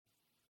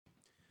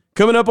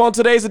Coming up on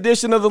today's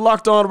edition of the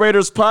Locked On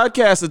Raiders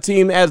podcast, the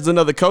team adds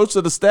another coach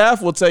to the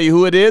staff. We'll tell you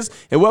who it is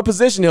and what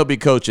position he'll be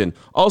coaching.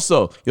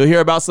 Also, you'll hear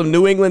about some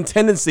New England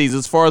tendencies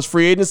as far as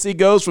free agency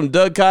goes from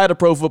Doug Kye to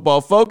Pro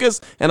Football Focus,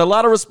 and a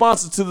lot of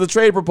responses to the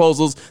trade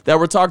proposals that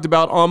were talked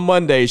about on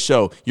Monday's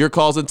show. Your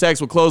calls and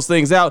texts will close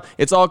things out.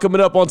 It's all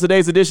coming up on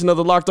today's edition of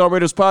the Locked On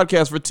Raiders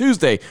podcast for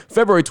Tuesday,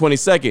 February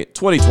 22nd,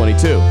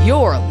 2022.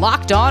 You're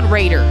Locked On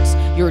Raiders,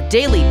 your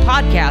daily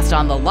podcast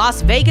on the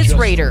Las Vegas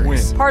Raiders.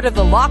 Win. Part of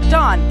the Locked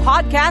On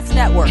Podcast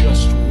Network.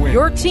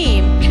 Your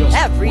team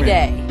every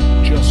day.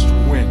 Just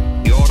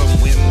win. The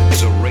autumn wind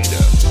is a raider,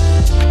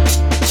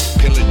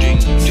 pillaging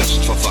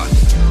just for fun.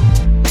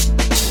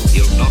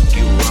 He'll knock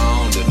you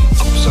round and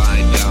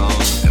upside down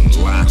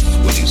and laugh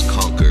when he's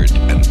conquered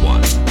and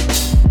won.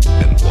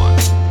 And won.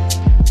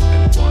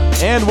 And won.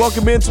 And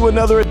welcome into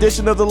another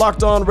edition of the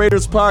Locked On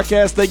Raiders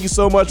podcast. Thank you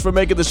so much for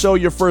making the show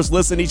your first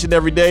listen each and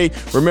every day.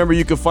 Remember,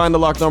 you can find the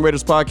Locked On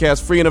Raiders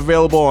podcast free and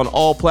available on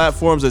all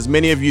platforms, as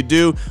many of you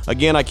do.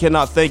 Again, I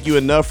cannot thank you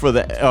enough for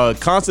the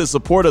constant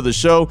support of the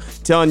show.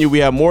 Telling you we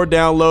have more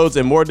downloads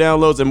and more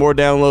downloads and more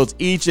downloads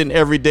each and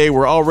every day.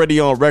 We're already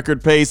on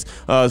record pace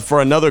for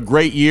another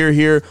great year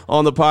here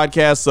on the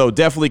podcast. So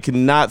definitely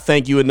cannot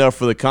thank you enough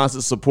for the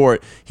constant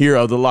support here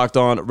of the Locked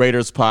On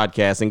Raiders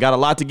podcast. And got a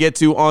lot to get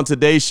to on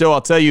today's show.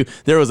 I'll tell you,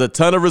 there was a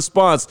ton of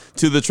response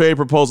to the trade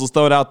proposals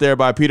thrown out there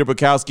by Peter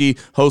Bukowski,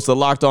 host of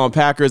Locked On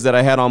Packers, that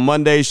I had on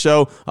Monday's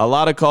show. A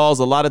lot of calls,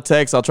 a lot of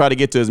texts. I'll try to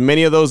get to as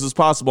many of those as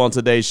possible on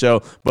today's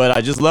show. But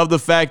I just love the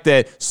fact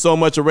that so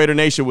much of Raider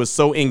Nation was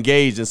so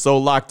engaged and so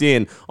locked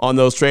in on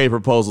those trade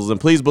proposals. And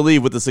please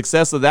believe, with the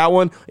success of that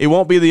one, it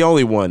won't be the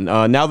only one.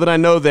 Now that I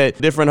know that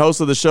different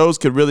hosts of the shows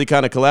could really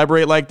kind of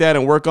collaborate like that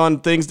and work on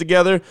things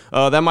together,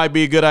 that might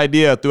be a good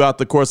idea throughout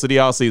the course of the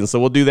offseason. So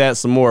we'll do that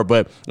some more.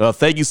 But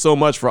thank you so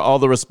much for all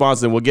the response,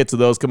 and we'll get to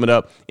those coming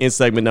up in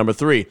segment number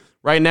 3.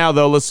 Right now,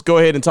 though, let's go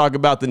ahead and talk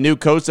about the new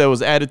coach that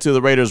was added to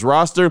the Raiders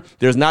roster.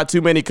 There's not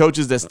too many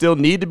coaches that still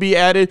need to be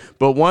added,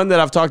 but one that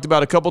I've talked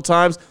about a couple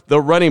times,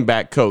 the running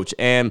back coach.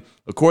 And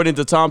according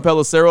to Tom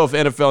Pelissero of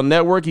NFL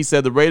Network, he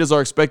said the Raiders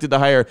are expected to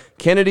hire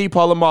Kennedy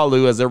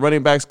Polamalu as their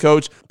running backs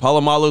coach.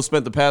 Polamalu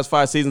spent the past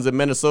 5 seasons in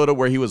Minnesota,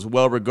 where he was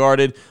well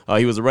regarded.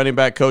 He was a running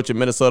back coach in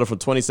Minnesota from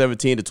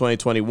 2017 to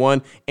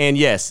 2021. And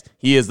yes,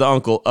 he is the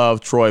uncle of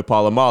Troy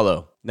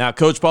Polamalu. Now,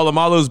 Coach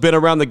Polamalu has been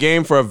around the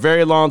game for a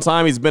very long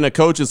time. He's been a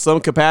coach in some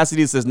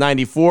capacity since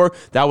 94.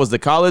 That was the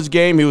college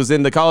game. He was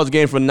in the college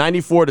game from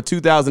 94 to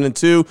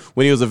 2002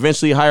 when he was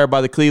eventually hired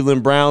by the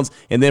Cleveland Browns.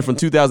 And then from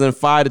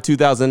 2005 to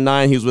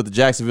 2009, he was with the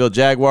Jacksonville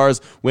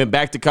Jaguars. Went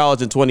back to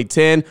college in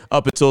 2010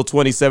 up until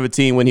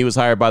 2017 when he was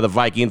hired by the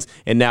Vikings.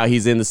 And now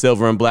he's in the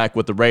silver and black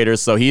with the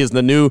Raiders. So he is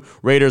the new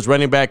Raiders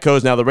running back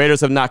coach. Now, the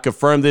Raiders have not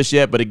confirmed this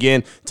yet. But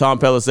again, Tom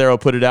Pelissero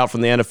put it out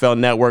from the NFL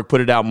Network,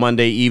 put it out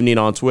Monday evening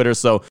on Twitter.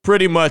 So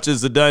pretty much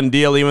is a done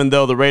deal, even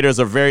though the Raiders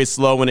are very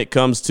slow when it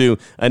comes to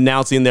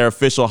announcing their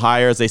official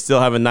hires. They still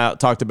haven't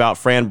talked about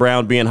Fran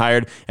Brown being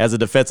hired as a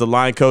defensive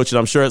line coach, and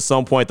I'm sure at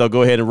some point they'll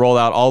go ahead and roll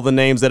out all the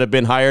names that have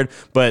been hired,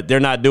 but they're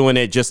not doing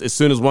it just as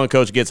soon as one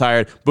coach gets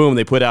hired, boom,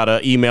 they put out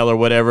an email or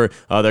whatever.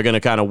 They're going to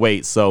kind of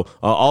wait. So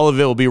all of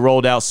it will be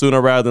rolled out sooner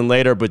rather than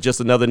later, but just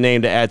another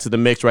name to add to the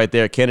mix right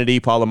there, Kennedy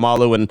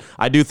Polamalu. And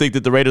I do think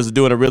that the Raiders are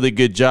doing a really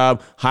good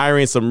job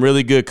hiring some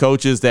really good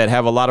coaches that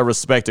have a lot of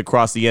respect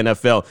across the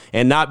NFL.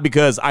 And not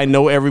because I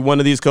know every one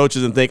of these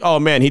coaches and think, oh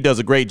man, he does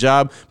a great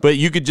job, but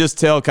you could just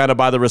tell kind of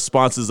by the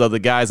responses of the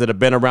guys that have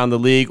been around the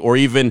league or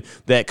even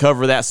that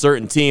cover that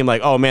certain team,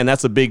 like, oh man,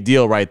 that's a big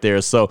deal right there.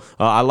 So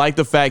I like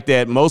the fact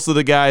that most of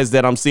the guys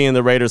that I'm seeing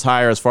the Raiders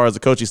hire as far as the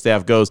coaching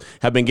staff goes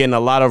have been getting a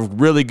lot of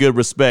really good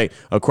respect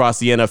across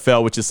the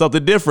NFL, which is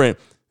something different.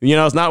 You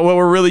know, it's not what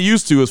we're really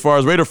used to as far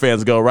as Raider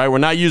fans go, right? We're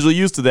not usually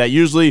used to that.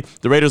 Usually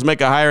the Raiders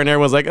make a hire and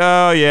everyone's like,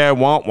 oh, yeah,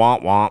 womp,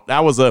 womp, womp.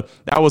 That was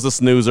a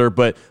snoozer.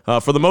 But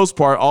for the most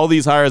part, all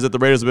these hires that the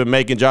Raiders have been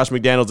making, Josh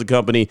McDaniels and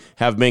company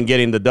have been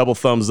getting the double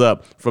thumbs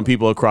up from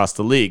people across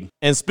the league.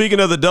 And speaking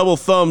of the double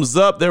thumbs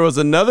up, there was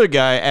another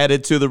guy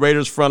added to the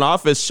Raiders front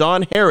office,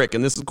 Shaun Herrick.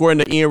 And this is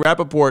according to Ian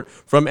Rappaport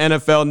from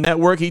NFL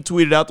Network. He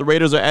tweeted out the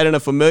Raiders are adding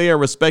a familiar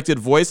and respected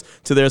voice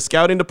to their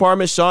scouting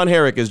department. Shaun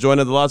Herrick is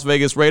joining the Las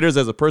Vegas Raiders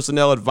as a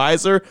personnel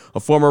advisor, a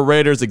former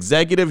Raiders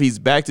executive. He's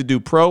back to do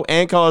pro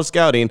and college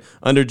scouting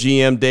under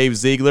GM Dave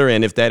Ziegler.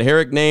 And if that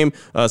Herrick name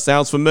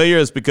sounds familiar,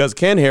 it's because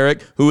Ken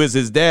Herrick, who is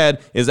his dad,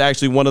 is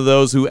actually one of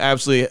those who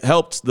actually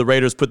helped the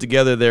Raiders put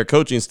together their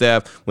coaching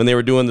staff when they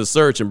were doing the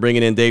search and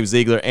bringing in Dave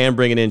Ziegler and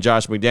bringing in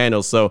Josh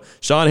McDaniels. So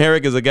Shaun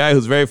Herrick is a guy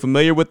who's very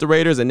familiar with the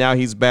Raiders, and now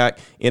he's back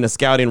in a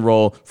scouting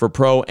role for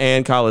pro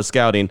and college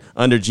scouting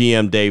under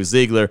GM Dave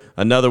Ziegler,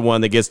 another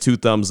one that gets 2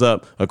 thumbs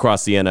up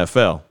across the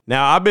NFL.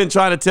 Now, I've been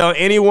trying to tell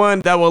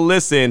anyone that will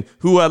listen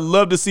who I'd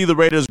love to see the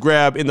Raiders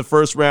grab in the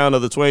first round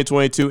of the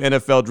 2022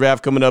 NFL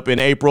draft coming up in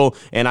April.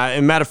 And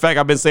matter of fact,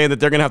 I've been saying that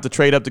they're going to have to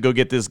trade up to go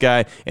get this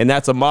guy, and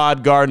that's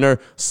Ahmad Gardner,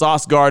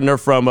 Sauce Gardner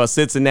from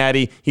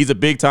Cincinnati. He's a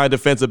big-time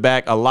defensive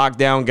back, a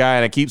lockdown guy,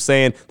 and I keep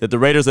saying that the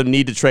Raiders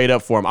need to trade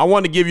up for him. I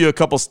want to give you a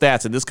couple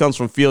stats, and this comes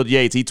from Field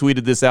Yates. He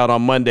tweeted this out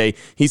on Monday.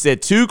 He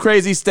said 2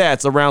 crazy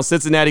stats around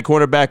Cincinnati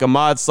cornerback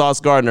Ahmad Sauce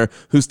Gardner,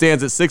 who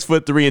stands at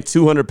 6'3" and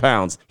 200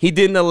 pounds. He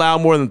didn't allow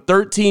more than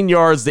 13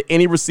 yards to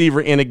any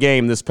receiver in a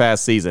game this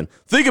past season.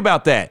 Think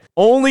about that.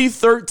 Only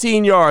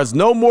 13 yards,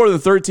 no more than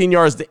 13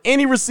 yards to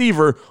any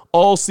receiver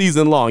all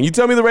season long. You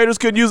tell me the Raiders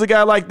couldn't use a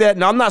guy like that?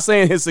 Now, I'm not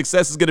saying his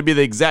success is going to be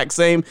the exact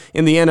same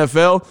in the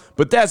NFL,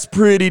 but that's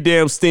pretty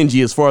damn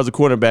stingy as far as a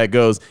quarterback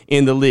goes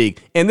in the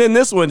league. And then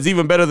this one's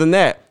even better than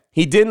that.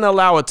 He didn't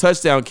allow a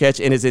touchdown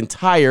catch in his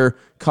entire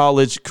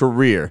college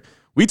career.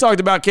 We talked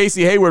about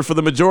Casey Hayward for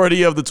the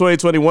majority of the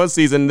 2021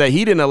 season that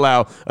he didn't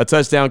allow a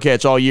touchdown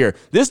catch all year.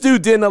 This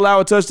dude didn't allow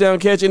a touchdown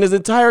catch in his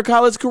entire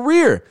college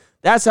career.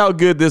 That's how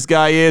good this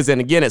guy is.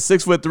 And again, at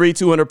 6'3",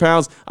 200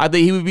 pounds, I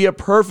think he would be a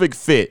perfect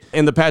fit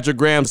in the Patrick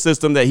Graham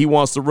system that he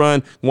wants to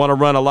run. Want to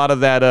run a lot of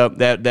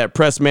that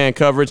press man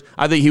coverage.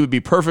 I think he would be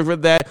perfect for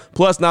that.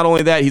 Plus, not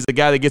only that, he's a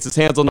guy that gets his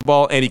hands on the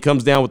ball and he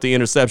comes down with the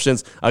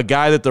interceptions. A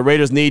guy that the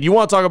Raiders need. You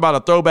want to talk about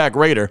a throwback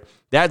Raider?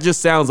 That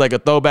just sounds like a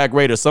throwback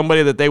Raider,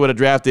 somebody that they would have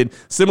drafted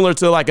similar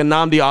to like a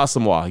Nnamdi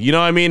Asomugha. You know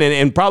what I mean?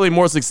 And probably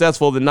more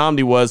successful than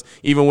Nnamdi was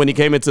even when he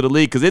came into the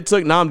league, because it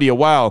took Nnamdi a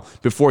while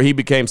before he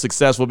became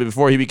successful,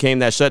 before he became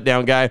that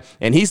shutdown guy,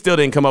 and he still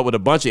didn't come up with a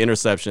bunch of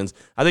interceptions.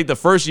 I think the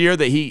first year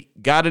that he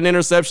got an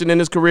interception in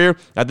his career,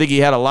 I think he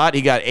had a lot.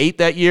 He got 8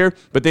 that year,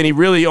 but then he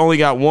really only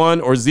got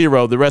 1 or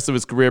 0 the rest of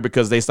his career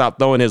because they stopped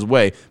throwing his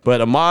way.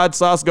 But Ahmad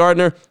Sauce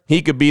Gardner,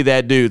 he could be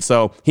that dude.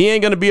 So he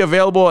ain't going to be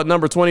available at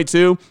number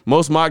 22.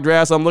 Most mock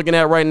drafts I'm looking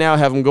at right now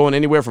have him going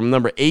anywhere from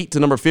number 8 to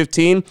number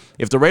 15.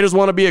 If the Raiders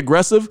want to be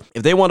aggressive,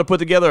 if they want to put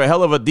together a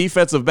hell of a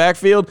defensive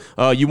backfield,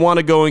 you want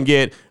to go and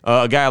get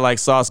a guy like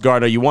Sauce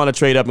Gardner. You want to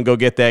trade up and go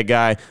get that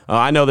guy.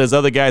 I know there's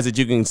other guys that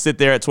you can sit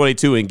there at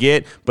 22 and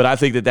get, but I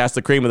think that that's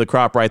the cream of the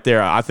crop right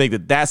there. I think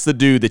that that's the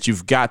dude that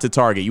you've got to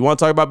target. You want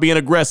to talk about being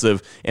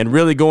aggressive and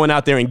really going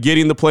out there and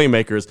getting the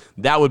playmakers.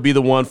 That would be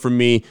the one for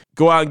me.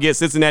 Go out and get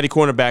Cincinnati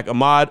cornerback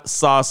Ahmad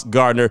Sauce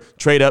Gardner.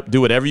 Trade up,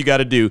 do whatever you got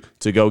to do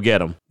to go get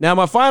him. Now,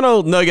 my final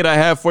nugget I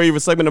have for you for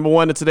segment number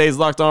 1 of today's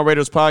Locked On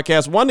Raiders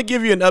podcast. Wanted to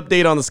give you an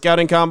update on the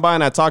scouting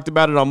combine. I talked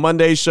about it on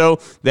Monday's show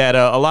that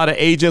a lot of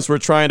agents were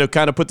trying to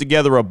kind of put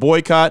together a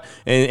boycott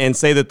and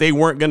say that they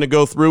weren't going to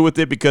go through with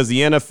it because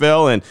the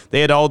NFL and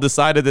they had all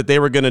decided that they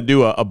were going to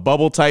do a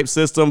bubble type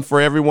system for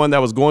everyone that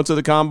was going to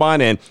the combine,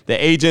 and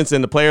the agents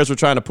and the players were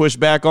trying to push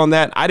back on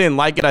that. I didn't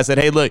like it. I said,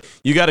 hey, look,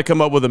 you got to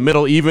come up with a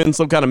middle even,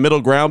 some kind of middle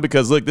ground,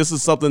 because look, this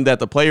is something that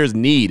the players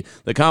need.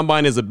 The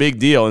combine is a big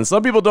deal, and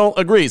some people don't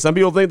agree. Some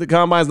people think the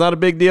combine is not a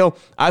big deal.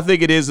 I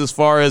think it is, as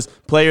far as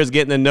players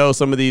getting to know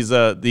some of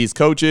these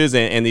coaches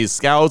and these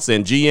scouts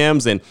and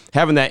GMs and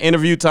having that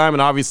interview time,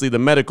 and obviously the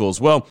medicals.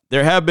 Well,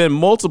 there have been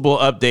multiple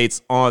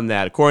updates on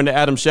that. According to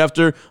Adam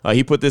Schefter,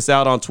 he put this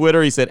out on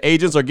Twitter. He said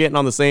agents are getting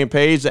on the same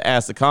page to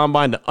ask the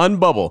combine to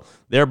unbubble,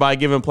 thereby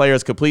giving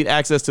players complete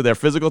access to their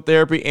physical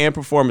therapy and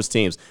performance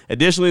teams.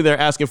 Additionally, they're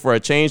asking for a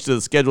change to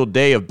the scheduled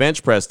day of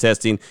bench press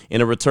testing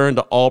in a return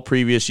to all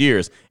previous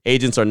years.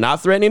 Agents are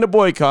not threatening a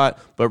boycott,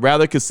 but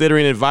rather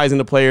considering advising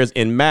the players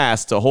in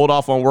mass to hold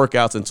off on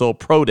workouts until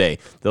pro day.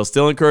 They'll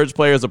still encourage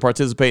players to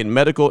participate in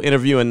medical,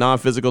 interview, and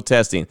non-physical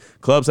testing.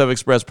 Clubs have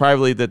expressed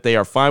privately that they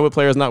are fine with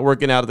players not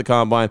working out at the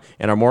combine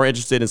and are more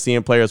interested in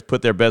seeing players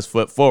put their best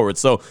foot forward.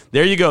 So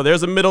there you go.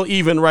 There's a middle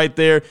even right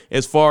there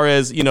as far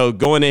as,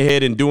 going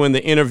ahead and doing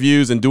the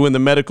interviews and doing the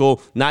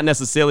medical, not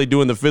necessarily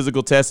doing the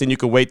physical testing. You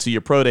can wait till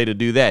your pro day to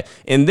do that.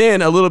 And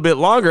then a little bit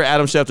longer,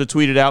 Adam Schefter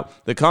tweeted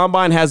out, the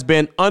combine has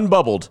been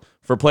unbubbled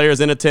for players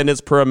in attendance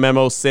per a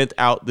memo sent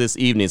out this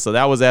evening. So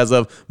that was as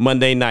of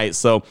Monday night.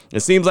 So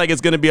it seems like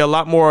it's going to be a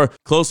lot more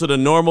closer to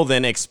normal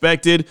than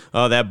expected.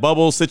 That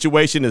bubble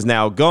situation is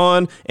now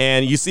gone,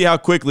 and you see how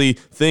quickly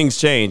things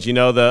change.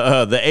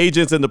 The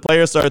agents and the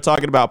players started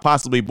talking about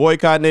possibly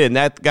boycotting it, and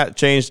that got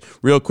changed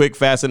real quick,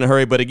 fast, in a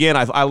hurry. But again,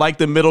 I like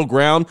the middle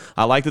ground.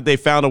 I like that they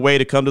found a way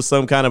to come to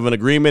some kind of an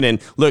agreement.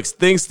 And look,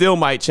 things still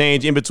might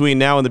change in between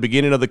now and the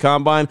beginning of the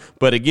combine.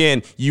 But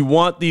again, you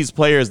want these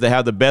players to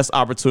have the best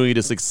opportunity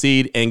to succeed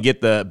and get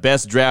the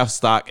best draft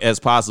stock as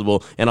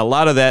possible. And a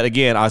lot of that,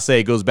 again, I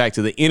say, goes back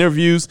to the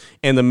interviews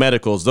and the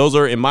medicals. Those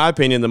are, in my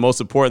opinion, the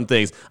most important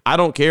things. I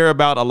don't care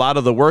about a lot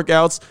of the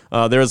workouts.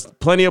 There's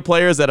plenty of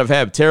players that have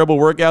had terrible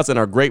workouts and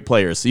are great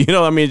players.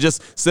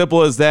 Just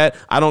simple as that.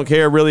 I don't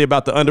care really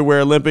about the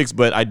underwear Olympics,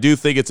 but I do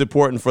think it's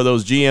important for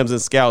those GMs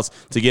and scouts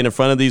to get in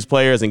front of these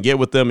players and get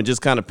with them and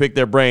just kind of pick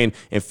their brain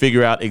and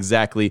figure out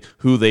exactly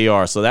who they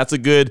are. So that's a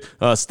good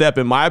step,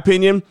 in my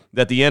opinion,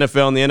 that the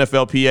NFL and the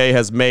NFLPA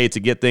has made to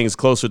get things things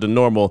closer to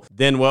normal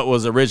than what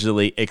was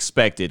originally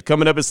expected.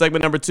 Coming up in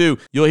segment number 2,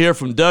 you'll hear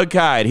from Doug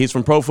Kyed. He's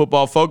from Pro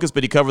Football Focus,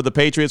 but he covered the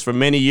Patriots for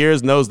many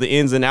years, knows the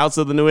ins and outs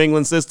of the New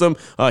England system.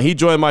 He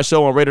joined my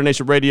show on Raider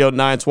Nation Radio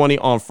 920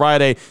 on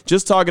Friday,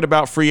 just talking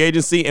about free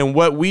agency and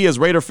what we as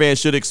Raider fans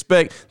should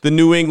expect the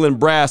New England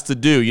brass to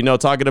do. You know,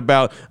 talking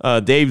about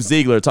Dave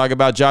Ziegler, talking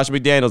about Josh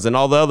McDaniels and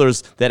all the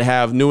others that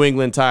have New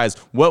England ties,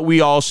 what we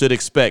all should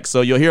expect.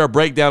 So you'll hear a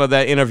breakdown of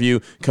that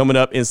interview coming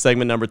up in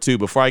segment number 2.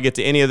 Before I get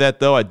to any of that,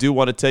 though, I do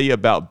want to tell you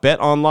about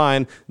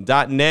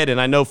betonline.net.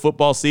 And I know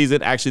football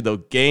season, actually the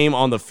game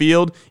on the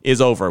field is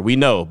over. We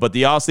know, but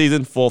the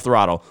offseason, full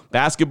throttle.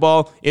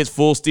 Basketball, it's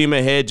full steam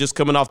ahead, just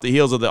coming off the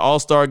heels of the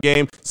All-Star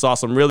game. Saw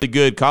some really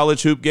good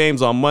college hoop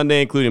games on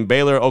Monday, including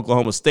Baylor,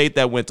 Oklahoma State,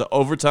 that went to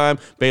overtime.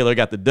 Baylor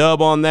got the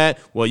dub on that.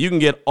 Well, you can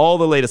get all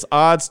the latest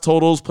odds,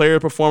 totals, player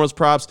performance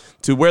props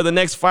to where the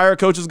next fire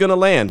coach is going to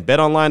land.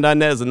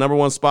 BetOnline.net is the number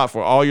one spot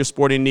for all your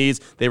sporting needs.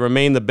 They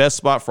remain the best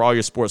spot for all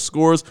your sports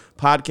scores,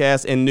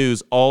 podcasts, and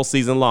news all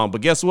season long.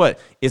 But guess what?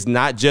 It's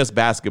not just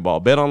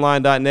basketball.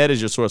 BetOnline.net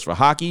is your source for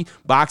hockey,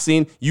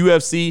 boxing,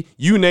 UFC,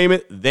 you name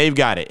it, they've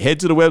got it. Head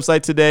to the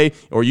website today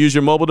or use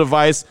your mobile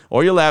device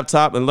or your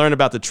laptop and learn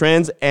about the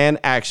trends and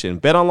action.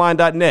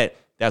 BetOnline.net,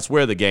 that's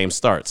where the game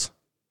starts.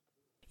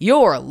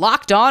 You're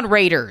Locked On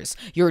Raiders,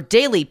 your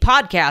daily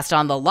podcast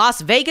on the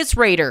Las Vegas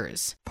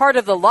Raiders. Part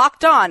of the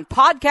Locked On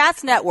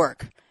Podcast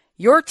Network,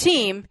 your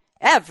team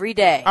every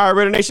day. All right,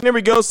 Raider Nation, here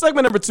we go.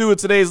 Segment number 2 of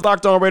today's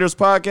Locked On Raiders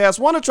podcast.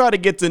 Want to try to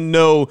get to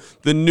know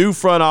the new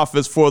front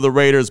office for the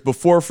Raiders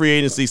before free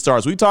agency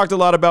starts. We talked a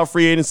lot about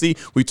free agency.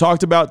 We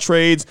talked about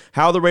trades,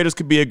 how the Raiders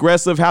could be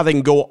aggressive, how they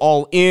can go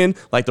all in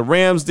like the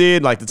Rams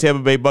did, like the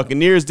Tampa Bay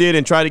Buccaneers did,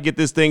 and try to get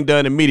this thing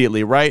done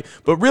immediately, right?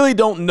 But really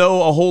don't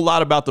know a whole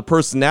lot about the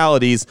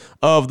personalities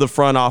of the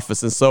front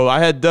office. And so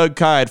I had Doug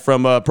Kyed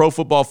from Pro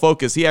Football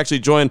Focus. He actually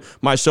joined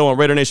my show on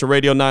Raider Nation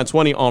Radio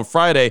 920 on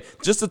Friday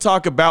just to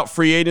talk about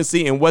free agency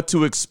and what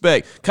to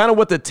expect, kind of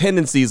what the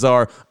tendencies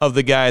are of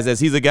the guys, as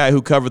he's a guy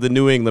who covered the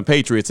New England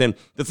Patriots. And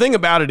the thing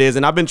about it is,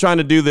 and I've been trying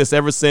to do this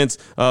ever since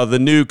the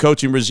new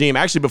coaching regime,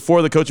 actually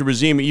before the coaching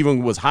regime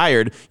even was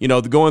hired, you know,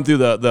 going through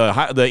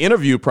the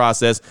interview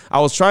process, I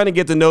was trying to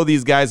get to know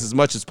these guys as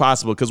much as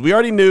possible because we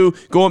already knew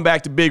going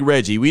back to Big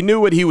Reggie, we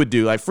knew what he would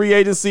do. Like free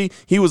agency,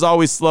 he was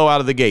always slow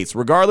out of the gates.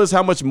 Regardless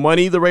how much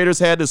money the Raiders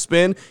had to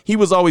spend, he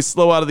was always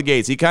slow out of the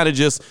gates. He kind of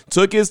just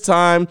took his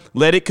time,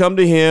 let it come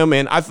to him,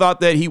 and I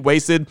thought that he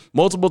wasted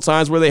multiple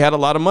times where they had a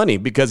lot of money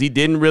because he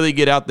didn't really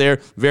get out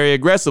there very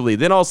aggressively.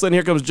 Then all of a sudden,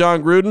 here comes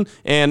John Gruden,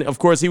 and of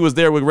course, he was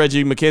there with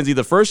Reggie McKenzie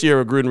the first year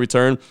of Gruden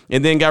return,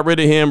 and then got rid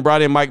of him,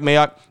 brought in Mike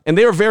Mayock, and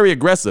they were very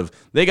aggressive.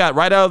 They got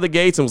right out of the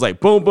gates and was like,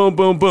 boom, boom,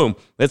 boom, boom.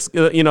 Let's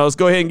go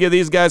ahead and give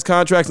these guys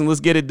contracts and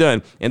let's get it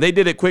done. And they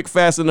did it quick,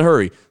 fast, in a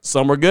hurry.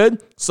 Some were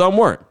good, some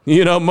weren't.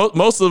 You know,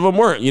 most of them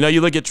weren't. You know,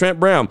 you look at Trent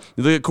Brown,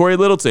 you look at Corey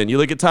Littleton, you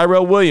look at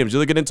Tyrell Williams, you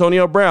look at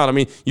Antonio Brown. I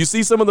mean, you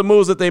see some of the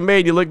moves that they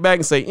made, you look back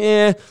and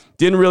say,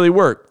 didn't really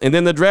work. And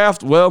then the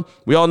draft, well,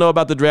 we all know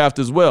about the draft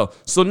as well.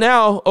 So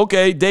now,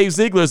 okay, Dave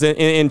Ziegler's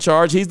in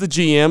charge. He's the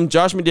GM.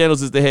 Josh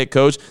McDaniels is the head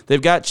coach.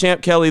 They've got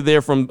Champ Kelly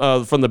there from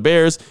the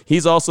Bears.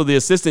 He's also the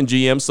assistant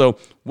GM. So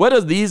what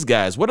are these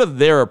guys? What are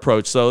their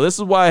approach? So this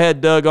is why I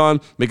had Doug on,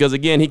 because,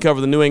 again, he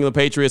covered the New England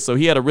Patriots, so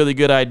he had a really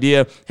good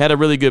idea, had a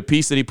really good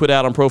piece that he put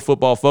out on Pro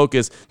Football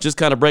Focus, just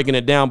kind of breaking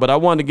it down. But I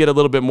wanted to get a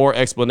little bit more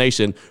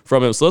explanation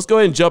from him. So let's go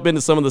ahead and jump into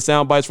some of the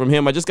sound bites from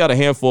him. I just got a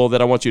handful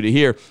that I want you to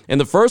hear.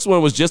 And the first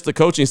one was just the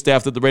coaching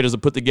staff that the Raiders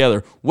have put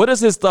together. What is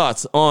his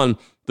thoughts on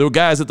the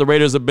guys that the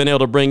Raiders have been able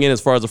to bring in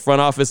as far as the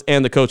front office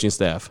and the coaching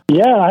staff?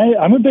 Yeah,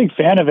 I'm a big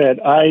fan of it.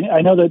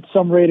 I know that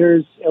some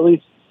Raiders, at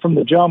least from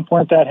the jump,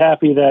 weren't that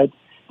happy that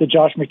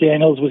Josh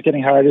McDaniels was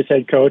getting hired as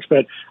head coach,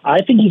 but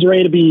I think he's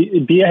ready to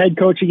be a head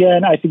coach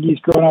again. I think he's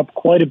grown up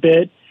quite a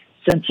bit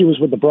since he was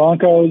with the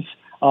Broncos.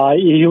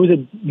 He was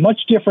a much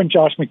different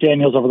Josh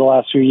McDaniels over the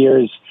last few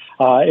years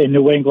in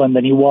New England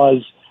than he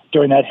was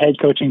during that head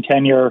coaching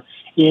tenure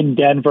in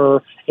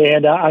Denver.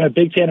 And I'm a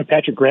big fan of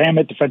Patrick Graham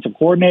at defensive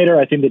coordinator.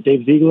 I think that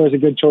Dave Ziegler is a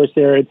good choice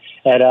there at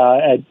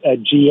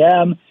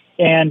GM.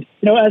 And,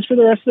 as for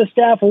the rest of the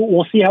staff,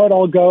 we'll see how it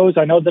all goes.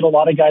 I know that a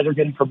lot of guys are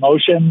getting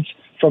promotions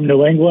from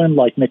New England,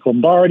 like Nick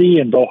Lombardi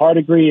and Bo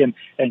Hardigree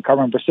and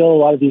Carmen Brasil, a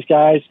lot of these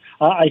guys.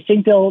 I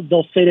think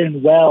they'll fit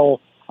in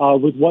well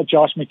with what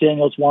Josh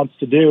McDaniels wants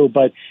to do.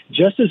 But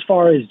just as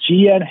far as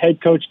GM,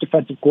 head coach,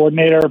 defensive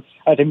coordinator,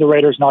 I think the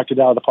Raiders knocked it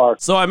out of the park.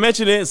 So I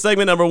mentioned it in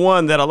segment number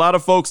 1 that a lot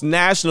of folks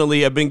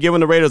nationally have been giving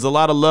the Raiders a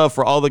lot of love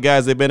for all the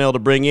guys they've been able to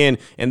bring in.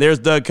 And there's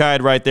Doug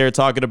Kyed right there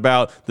talking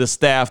about the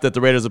staff that the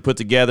Raiders have put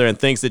together and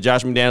thinks that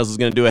Josh McDaniels is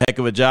going to do a heck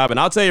of a job. And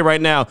I'll tell you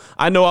right now,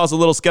 I know I was a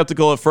little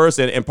skeptical at first,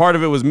 and part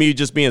of it was me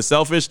just being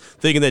selfish,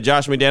 thinking that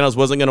Josh McDaniels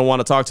wasn't going to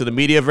want to talk to the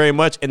media very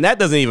much. And that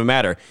doesn't even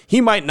matter.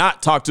 He might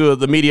not talk to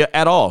the media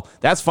at all.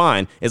 That's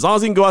fine. As long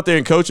as he can go out there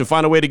and coach and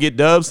find a way to get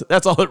dubs,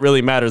 that's all that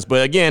really matters.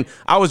 But again,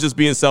 I was just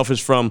being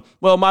selfish from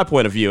Well, my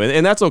point of view,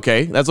 and that's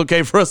okay. That's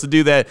okay for us to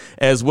do that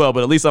as well,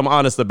 but at least I'm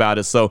honest about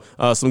it. So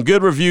some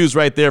good reviews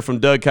right there from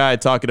Doug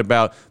Kyed talking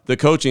about the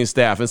coaching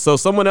staff. And so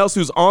someone else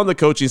who's on the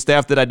coaching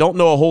staff that I don't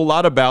know a whole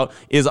lot about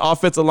is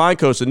offensive line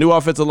coach, the new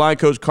offensive line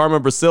coach,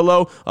 Carmen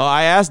Bricillo.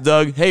 I asked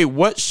Doug, hey,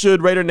 what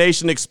should Raider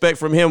Nation expect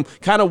from him?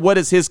 Kind of what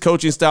is his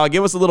coaching style?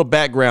 Give us a little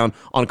background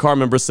on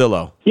Carmen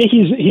Bricillo. Yeah,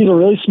 he's a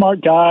really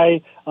smart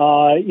guy,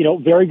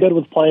 very good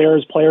with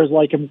players. Players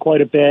like him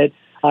quite a bit.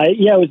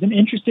 It was an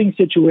interesting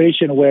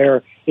situation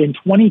where in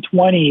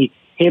 2020,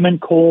 him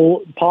and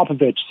Cole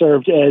Popovich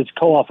served as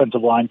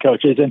co-offensive line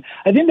coaches. And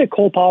I think that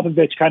Cole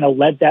Popovich kind of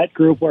led that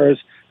group, whereas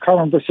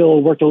Carmen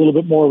Bricillo worked a little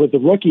bit more with the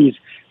rookies.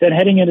 Then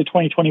heading into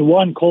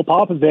 2021, Cole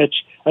Popovich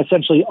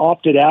essentially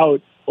opted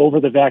out over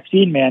the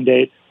vaccine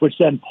mandate, which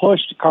then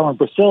pushed Carmen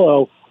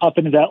Bricillo up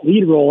into that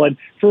lead role. And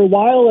for a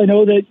while, I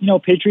know that,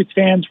 Patriots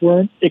fans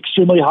weren't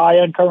extremely high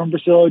on Carmen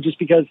Bricillo just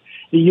because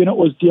the unit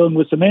was dealing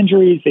with some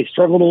injuries. They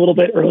struggled a little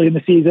bit early in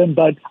the season,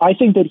 but I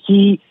think that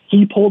he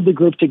pulled the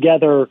group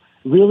together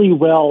really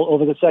well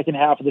over the second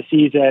half of the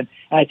season.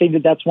 And I think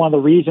that that's one of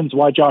the reasons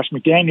why Josh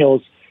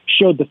McDaniels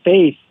showed the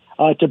faith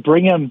to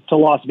bring him to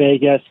Las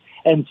Vegas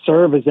and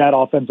serve as that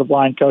offensive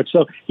line coach.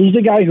 So he's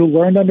a guy who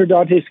learned under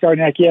Dante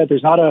Scarnecchia.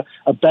 There's not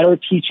a better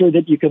teacher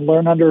that you can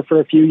learn under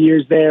for a few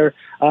years there.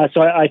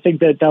 So I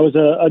think that was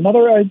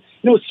another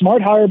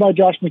smart hire by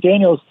Josh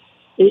McDaniels,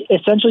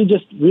 essentially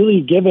just really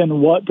given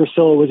what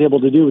Bricillo was able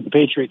to do with the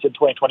Patriots in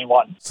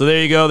 2021. So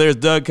there you go. There's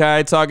Doug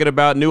Kyed talking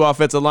about new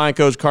offensive line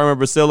coach Carmen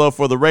Bricillo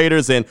for the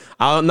Raiders. And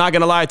I'm not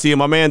going to lie to you,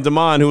 my man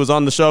Damon, who was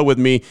on the show with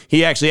me,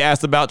 he actually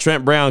asked about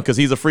Trent Brown because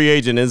he's a free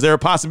agent. Is there a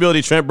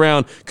possibility Trent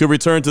Brown could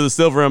return to the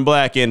silver and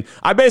black? And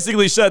I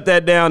basically shut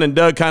that down, and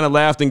Doug kind of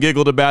laughed and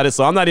giggled about it.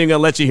 So I'm not even going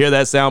to let you hear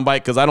that soundbite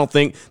because I don't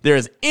think there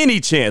is any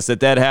chance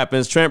that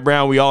happens. Trent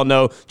Brown, we all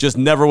know, just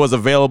never was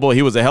available.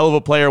 He was a hell of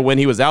a player when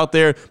he was out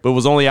there, but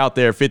was only out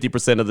there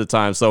 50% of the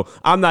time. So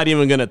I'm not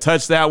even going to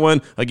touch that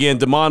one. Again,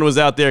 Damon was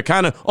out there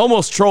kind of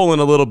almost trolling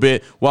a little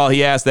bit while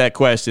he asked that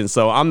question.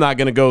 So I'm not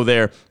going to go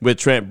there with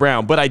Trent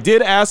Brown. But I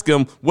did ask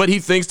him what he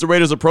thinks the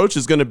Raiders' approach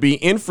is going to be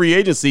in free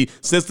agency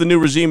since the new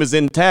regime is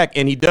intact.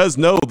 And he does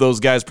know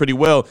those guys pretty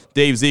well,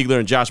 Dave Ziegler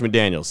and Josh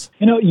McDaniels.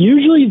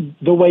 Usually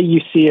the way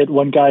you see it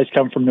when guys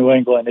come from New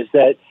England is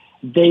that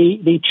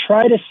they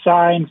try to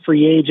sign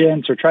free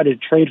agents or try to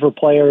trade for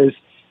players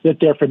that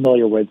they're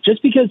familiar with.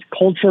 Just because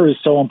culture is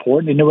so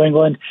important in New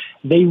England,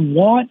 they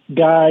want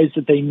guys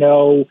that they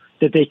know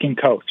that they can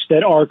coach,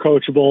 that are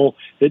coachable,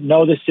 that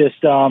know the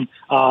system,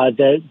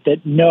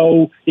 that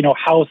know,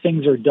 how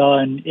things are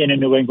done in a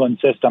New England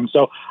system.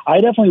 So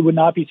I definitely would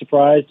not be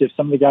surprised if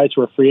some of the guys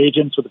who are free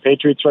agents with the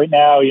Patriots right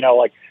now,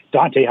 like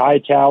Dante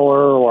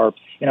Hightower or,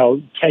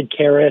 Ted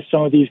Karras,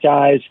 some of these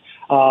guys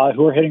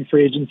who are hitting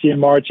free agency in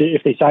March,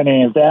 if they sign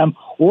any of them,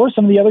 or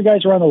some of the other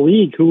guys around the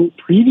league who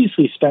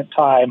previously spent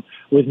time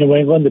with New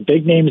England. The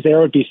big names there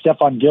would be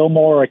Stephon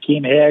Gilmore,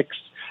 Akeem Hicks,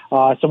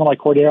 someone like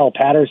Cordero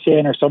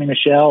Patterson or Sony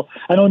Michel.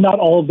 I know not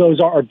all of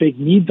those are big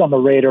needs on the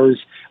Raiders,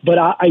 but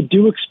I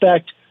do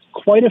expect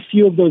quite a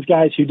few of those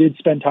guys who did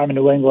spend time in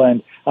New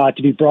England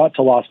to be brought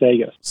to Las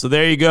Vegas. So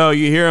there you go.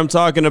 You hear him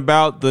talking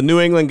about the New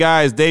England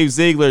guys, Dave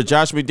Ziegler,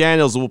 Josh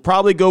McDaniels. Will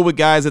probably go with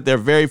guys that they're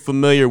very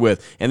familiar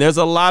with. And there's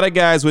a lot of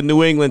guys with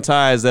New England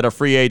ties that are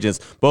free agents,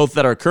 both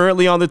that are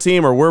currently on the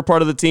team or were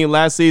part of the team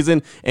last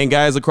season, and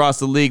guys across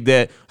the league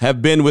that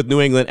have been with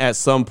New England at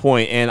some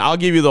point. And I'll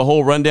give you the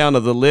whole rundown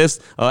of the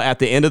list at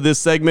the end of this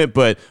segment,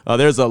 but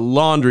there's a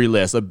laundry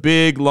list, a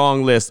big,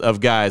 long list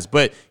of guys.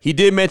 But he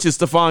did mention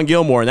Stephon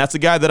Gilmore, and that's a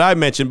guy that I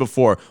mentioned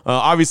before.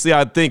 Obviously,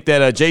 I think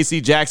that J.C.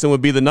 Jackson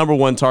would be the number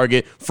one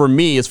target for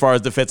me as far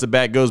as defensive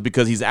back goes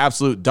because he's an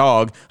absolute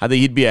dog. I think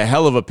he'd be a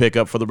hell of a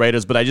pickup for the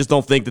Raiders, but I just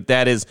don't think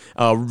that is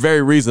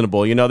very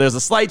reasonable. There's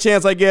a slight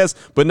chance, I guess,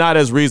 but not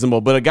as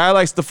reasonable. But a guy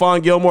like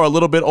Stephon Gilmore, a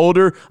little bit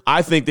older,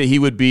 I think that he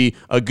would be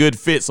a good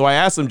fit. So I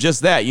asked him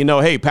just that.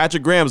 Hey,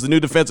 Patrick Graham's the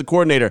new defensive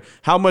coordinator.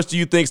 How much do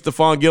you think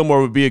Stephon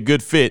Gilmore would be a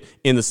good fit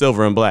in the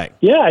silver and black?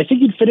 Yeah, I think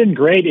he'd fit in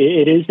great.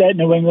 It is that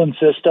New England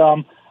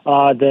system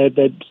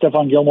that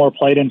Stephon Gilmore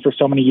played in for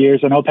so many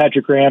years. I know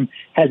Patrick Graham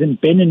hasn't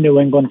been in New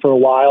England for a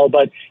while,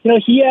 but,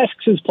 he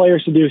asks his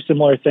players to do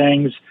similar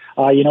things.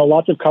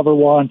 Lots of cover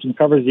one, some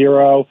cover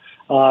zero.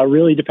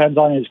 Really depends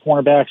on his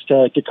cornerbacks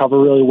to cover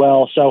really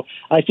well. So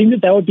I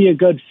think that would be a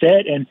good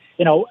fit. And,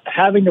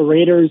 having the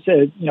Raiders,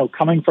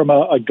 coming from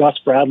a Gus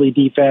Bradley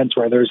defense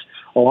where there's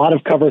a lot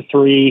of cover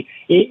three,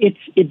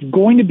 it's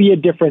going to be a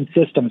different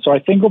system. So I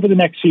think over the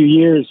next few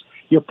years,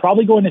 you're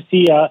probably going to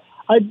see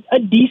a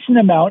decent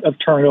amount of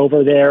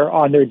turnover there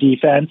on their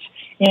defense.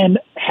 And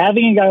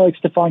having a guy like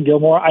Stephon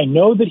Gilmore, I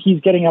know that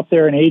he's getting up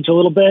there in age a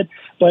little bit,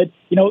 but,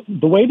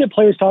 the way that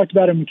players talked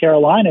about him in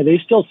Carolina, they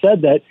still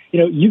said that,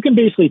 you can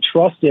basically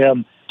trust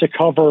him to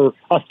cover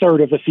a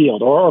third of the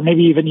field or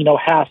maybe even,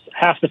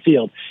 half the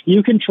field.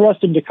 You can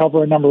trust him to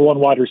cover a number one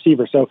wide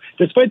receiver. So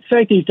despite the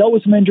fact that he's dealt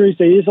with some injuries,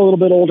 that he is a little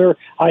bit older,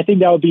 I think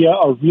that would be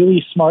a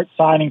really smart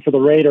signing for the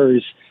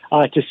Raiders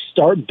to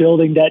start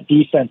building that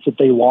defense that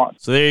they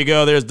want. So there you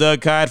go. There's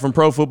Doug Kyed from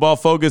Pro Football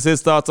Focus.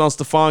 His thoughts on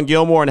Stephon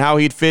Gilmore and how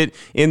he'd fit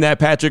in that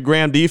Patrick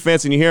Graham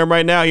defense. And you hear him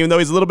right now, even though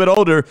he's a little bit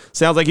older,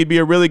 sounds like he'd be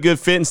a really good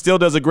fit and still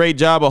does a great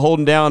job of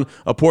holding down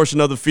a portion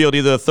of the field,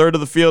 either a third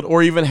of the field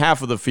or even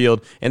half of the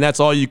field. And that's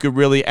all you could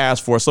really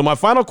ask for. So my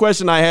final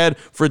question I had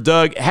for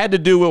Doug had to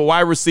do with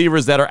wide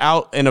receivers that are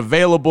out and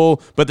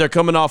available, but they're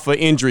coming off an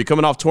injury,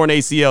 coming off torn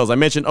ACLs. I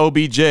mentioned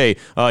OBJ.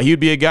 He would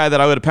be a guy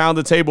that I would pound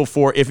the table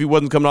for if he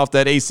wasn't coming off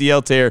that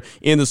ACL tear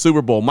in the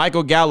Super Bowl.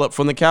 Michael Gallup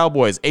from the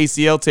Cowboys,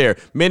 ACL tear.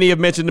 Many have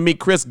mentioned to me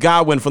Chris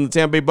Godwin from the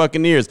Tampa Bay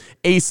Buccaneers,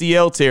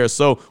 ACL tear.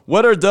 So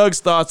what are Doug's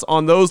thoughts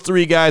on those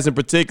three guys in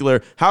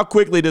particular? How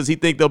quickly does he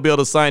think they'll be able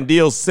to sign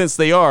deals since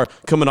they are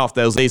coming off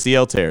those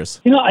ACL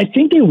tears? I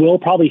think they will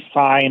probably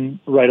sign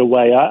right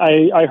away.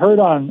 I heard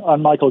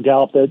on Michael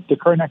Gallup that the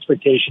current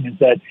expectation is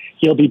that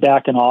he'll be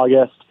back in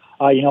August.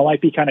 Might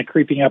be kind of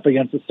creeping up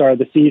against the start of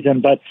the season.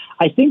 But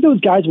I think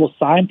those guys will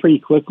sign pretty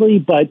quickly,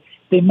 but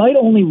they might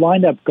only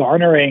wind up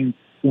garnering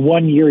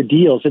one-year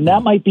deals. And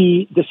that might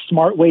be the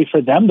smart way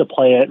for them to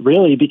play it,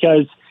 really,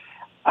 because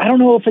I don't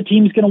know if a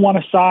team's going to want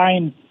to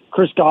sign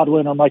Chris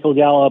Godwin or Michael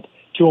Gallup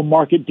to a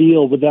market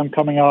deal with them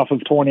coming off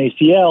of torn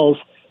ACLs.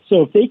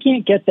 So if they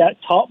can't get that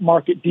top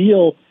market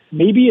deal,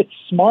 maybe it's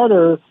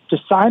smarter to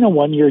sign a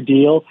one-year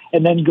deal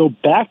and then go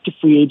back to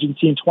free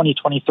agency in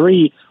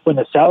 2023 when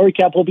the salary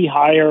cap will be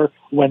higher,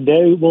 when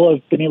they will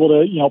have been able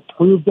to,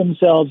 prove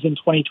themselves in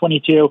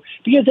 2022.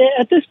 Because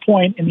at this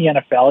point in the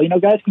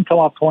NFL, guys can come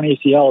off torn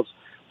ACLs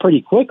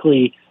pretty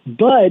quickly,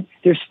 but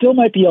there still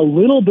might be a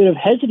little bit of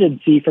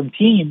hesitancy from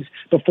teams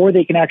before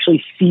they can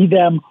actually see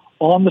them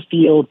on the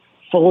field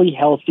fully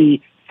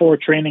healthy for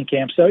training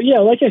camp. So, yeah,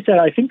 like I said,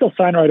 I think they'll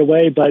sign right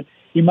away, but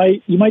you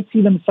might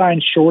see them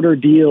sign shorter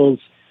deals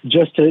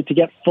just to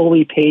get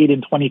fully paid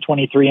in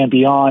 2023 and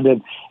beyond.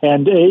 And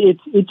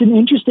it's an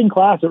interesting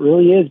class. It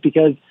really is,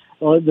 because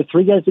the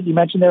three guys that you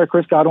mentioned there,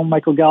 Chris Godwin,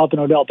 Michael Gallup,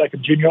 and Odell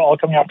Beckham Jr., all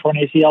coming off torn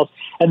ACLs.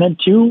 And then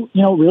two,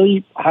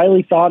 really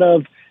highly thought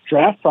of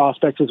draft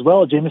prospects as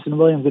well, Jameson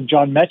Williams and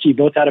John Mechie,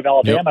 both out of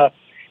Alabama. Yep.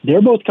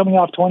 They're both coming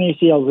off torn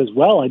ACLs as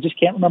well. I just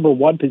can't remember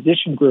one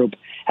position group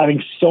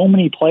having so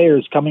many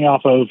players coming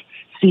off of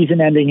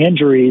season-ending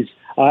injuries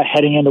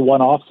heading into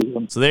one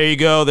offseason. So there you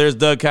go. There's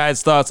Doug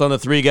Kyed's thoughts on the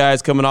three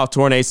guys coming off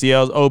torn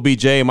ACLs,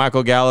 OBJ,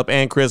 Michael Gallup,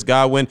 and Chris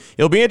Godwin.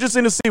 It'll be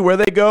interesting to see where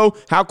they go,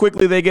 how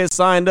quickly they get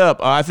signed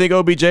up. I think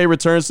OBJ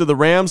returns to the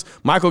Rams.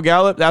 Michael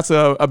Gallup, that's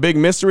a big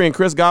mystery, and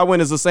Chris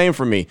Godwin is the same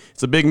for me.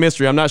 It's a big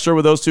mystery. I'm not sure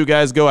where those two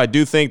guys go. I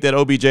do think that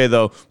OBJ,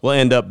 though, will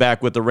end up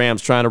back with the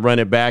Rams trying to run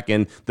it back,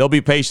 and they'll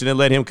be patient and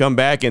let him come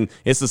back. And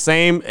it's the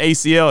same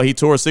ACL he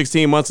tore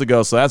 16 months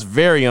ago, so that's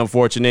very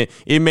unfortunate.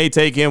 It may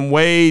take him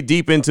way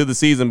deep into the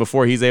season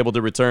before he's able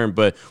to return,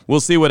 but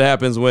we'll see what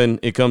happens when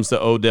it comes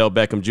to Odell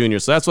Beckham Jr.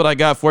 So that's what I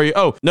got for you.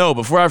 Oh, no,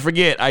 before I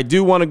forget, I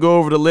do want to go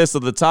over the list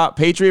of the top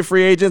Patriot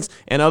free agents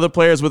and other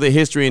players with a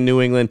history in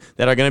New England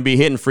that are going to be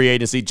hitting free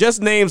agency.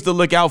 Just names to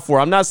look out for.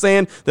 I'm not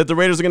saying that the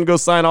Raiders are going to go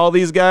sign all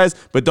these guys,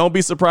 but don't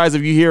be surprised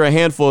if you hear a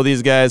handful of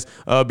these guys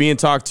being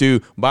talked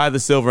to by the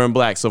Silver and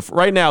Black. So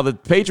right now, the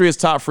Patriots'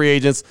 top free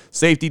agents: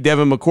 safety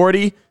Devin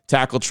McCourty,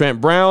 tackle Trent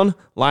Brown,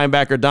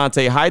 linebacker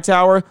Dante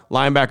Hightower,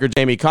 linebacker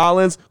Jamie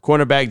Collins,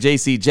 cornerback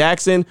J.C.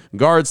 Jackson,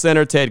 guard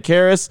center Ted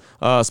Karras,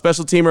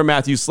 special teamer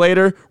Matthew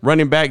Slater,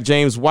 running back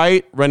James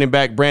White, running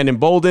back Brandon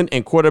Bolden,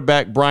 and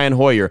quarterback Brian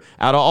Hoyer.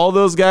 Out of all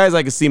those guys,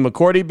 I can see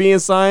McCourty being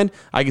signed,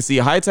 I can see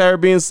Hightower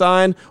being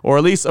signed, or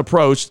at least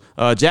approached.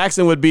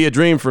 Jackson would be a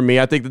dream for me.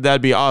 I think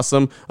that'd be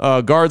awesome.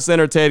 Guard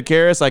center Ted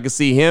Karras, I can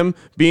see him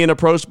being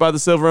approached by the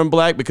Silver and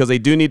Black because they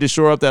do need to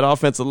shore up that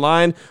offensive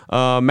line.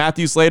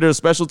 Matthew Slater, a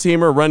special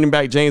teamer, running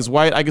back James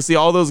White. I can see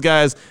all those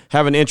guys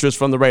having interest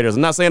from the Raiders.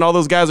 I'm not saying all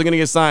those guys are going to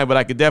get signed, but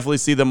I could definitely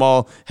see them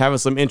all having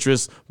some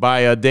interest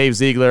by Dave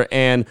Ziegler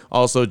and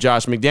also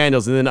Josh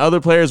McDaniels. And then other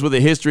players with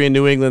a history in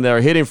New England that are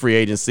hitting free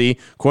agency: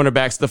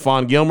 cornerback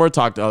Stephon Gilmore,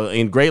 talked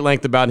in great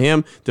length about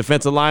him,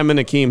 defensive lineman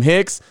Akeem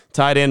Hicks,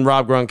 tight end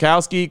Rob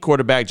Gronkowski,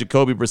 quarterback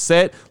Jacoby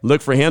Brissett.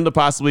 Look for him to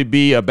possibly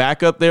be a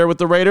backup there with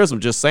the Raiders. I'm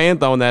just saying,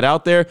 throwing that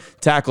out there.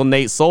 Tackle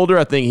Nate Solder.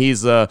 I think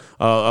he's a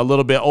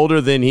little bit older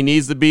than he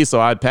needs to be,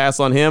 so I'd pass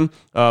on him.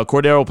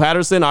 Cordero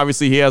Patterson,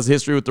 obviously he has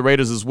history with the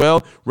Raiders as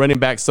well. Running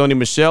back Sony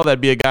Michel,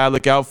 that'd be a guy I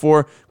look out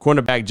for.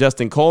 Cornerback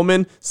Justin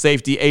Coleman,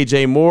 safety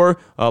A.J. Moore,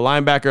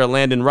 linebacker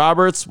Landon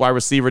Roberts, wide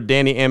receiver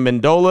Danny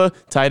Amendola,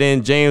 tight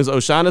end James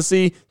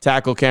O'Shaughnessy,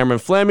 tackle Cameron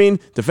Fleming,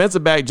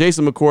 defensive back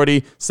Jason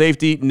McCourty,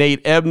 safety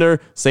Nate Ebner,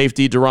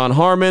 safety Daron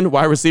Harmon,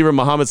 wide receiver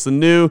Mohamed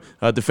Sanu,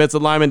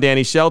 defensive lineman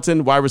Danny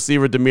Shelton, wide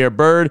receiver Demir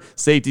Byrd,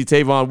 safety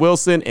Tavon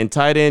Wilson, and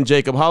tight end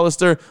Jacob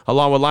Hollister,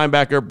 along with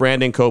linebacker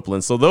Brandon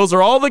Copeland. So those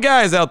are all the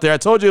guys out there. I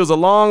told you it was a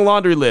long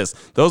laundry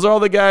list. Those are all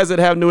the guys that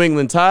have New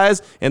England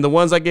ties, and the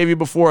ones I gave you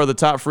before are the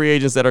top free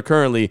agents that are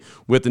currently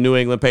with the New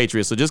England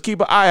Patriots. So just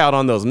keep an eye out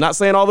on those. I'm not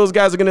saying all those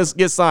guys are going to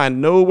get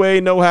signed. No way,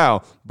 no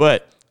how.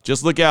 But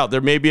just look out.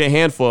 There may be a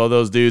handful of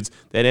those dudes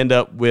that end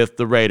up with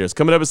the Raiders.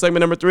 Coming up in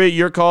segment number 3,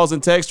 your calls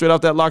and texts straight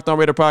off that Locked On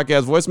Raider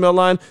podcast voicemail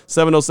line,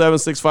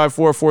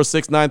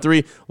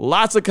 707-654-4693.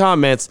 Lots of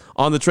comments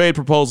on the trade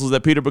proposals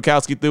that Peter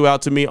Bukowski threw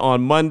out to me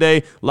on Monday.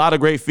 A lot of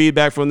great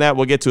feedback from that.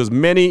 We'll get to as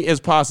many as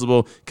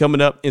possible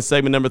coming up in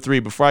segment number 3.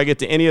 Before I get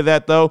to any of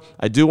that, though,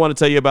 I do want to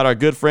tell you about our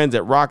good friends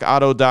at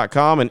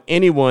rockauto.com, and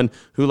anyone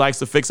who likes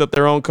to fix up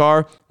their own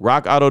car,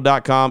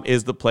 rockauto.com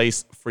is the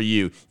place for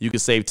you. You can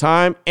save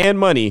time and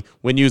money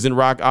when using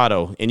Rock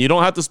Auto, and you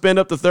don't have to spend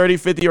up to 30,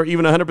 50, or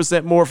even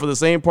 100% more for the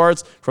same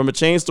parts from a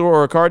chain store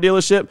or a car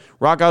dealership.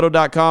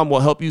 rockauto.com will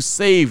help you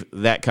save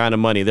that kind of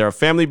money. They're a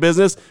family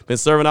business, been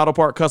serving auto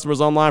part customers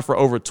online for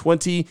over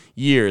 20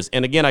 years.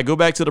 And again, I go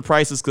back to the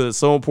prices because it's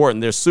so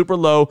important. They're super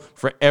low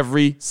for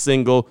every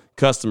single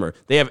customer.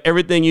 They have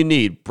everything you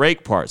need: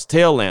 brake parts,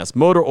 tail lamps,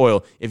 motor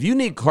oil. If you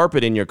need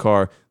carpet in your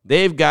car,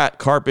 they've got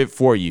carpet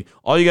for you.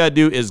 All you got to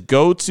do is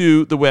go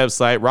to the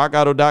website,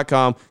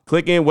 rockauto.com,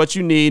 click in what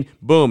you need.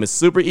 Boom. It's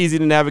super easy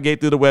to navigate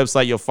through the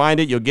website. You'll find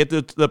it. You'll get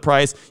the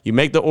price. You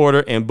make the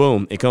order, and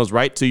boom, it comes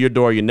right to your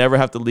door. You never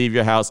have to leave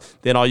your house.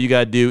 Then all you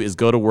got to do is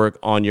go to work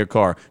on your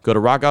car. Go to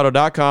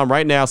rockauto.com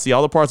right now. See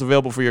all the parts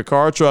available for your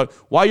car or truck.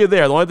 While you're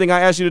there, the only thing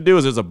I ask you to do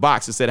is there's a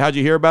box that said, how'd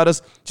you hear about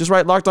us? Just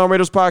write Locked On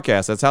Raiders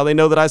podcast. That's how they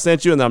know that I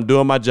sent you and I'm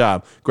doing my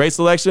job. Great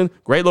selection,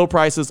 great low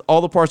prices.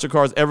 All the parts your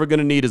car is ever going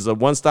to need is a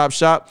one-stop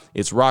shop.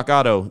 It's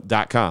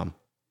rockauto.com.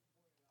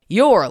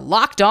 You're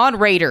Locked On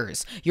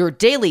Raiders, your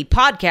daily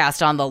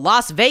podcast on the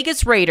Las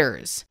Vegas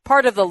Raiders.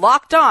 Part of the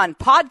Locked On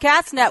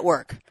Podcast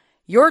Network,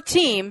 your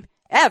team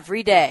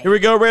every day. Here we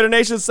go, Raider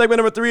Nation. Segment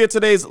number 3 of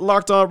today's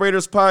Locked On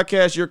Raiders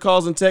podcast. Your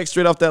calls and texts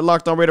straight off that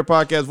Locked On Raider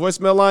podcast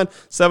voicemail line,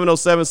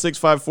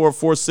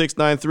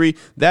 707-654-4693.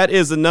 That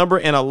is the number,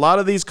 and a lot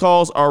of these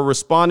calls are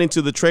responding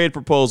to the trade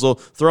proposal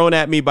thrown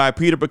at me by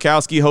Peter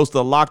Bukowski, host of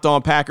the Locked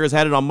On Packers.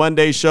 Had it on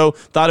Monday's show.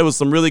 Thought it was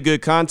some really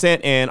good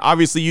content, and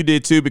obviously you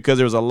did too because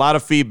there was a lot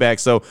of feedback,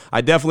 so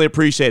I definitely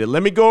appreciate it.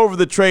 Let me go over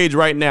the trades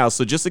right now,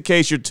 so just in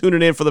case you're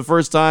tuning in for the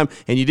first time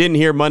and you didn't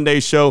hear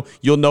Monday's show,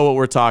 you'll know what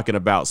we're talking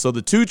about. So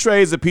the two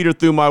trades that Peter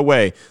threw my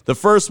way. The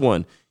first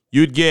one,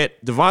 you'd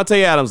get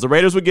Davante Adams. The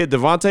Raiders would get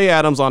Davante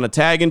Adams on a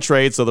tag and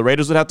trade, so the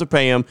Raiders would have to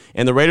pay him,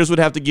 and the Raiders would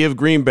have to give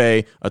Green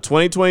Bay a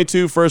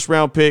 2022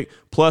 first-round pick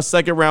plus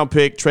second-round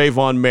pick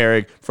Trayvon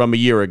Merrick from a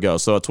year ago.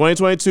 So a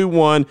 2022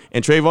 one,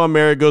 and Trayvon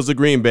Merrick goes to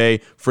Green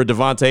Bay for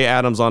Davante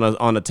Adams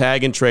on a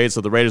tag and trade,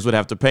 so the Raiders would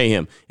have to pay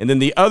him. And then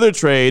the other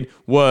trade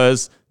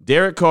was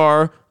Derek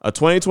Carr, a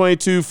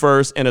 2022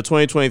 first and a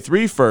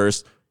 2023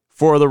 first,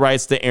 for the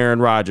rights to Aaron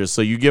Rodgers.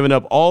 So you're giving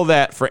up all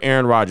that for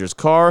Aaron Rodgers.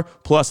 Carr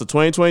plus a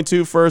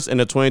 2022 first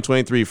and a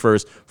 2023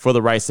 first for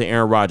the rights to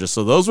Aaron Rodgers.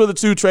 So those were the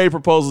two trade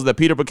proposals that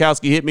Peter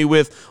Bukowski hit me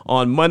with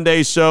on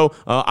Monday's show.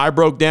 I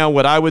broke down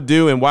what I would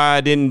do and why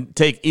I didn't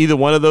take either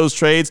one of those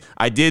trades.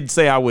 I did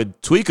say I would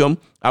tweak them.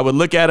 I would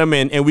look at them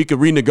and we could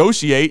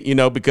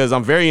renegotiate, because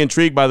I'm very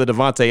intrigued by the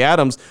Davante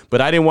Adams,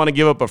 but I didn't want to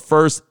give up a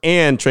first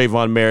and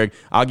Trayvon Merrick.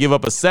 I'll give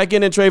up a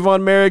second and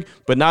Trayvon Merrick,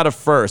 but not a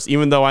first,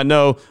 even though I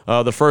know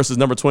the first is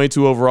number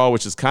 22 overall,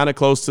 which is kind of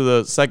close to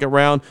the second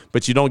round,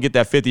 but you don't get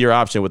that fifth-year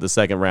option with the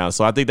second round.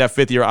 So I think that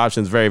fifth-year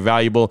option is very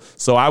valuable.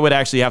 So I would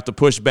actually have to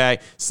push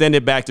back, send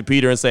it back to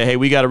Peter and say, hey,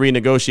 we got to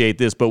renegotiate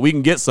this, but we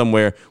can get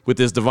somewhere with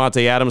this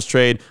Davante Adams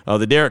trade.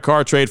 The Derek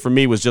Carr trade for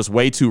me was just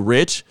way too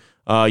rich.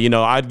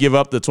 I'd give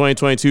up the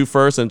 2022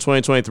 first and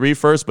 2023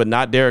 first, but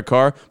not Derek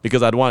Carr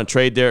because I'd want to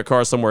trade Derek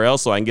Carr somewhere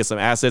else so I can get some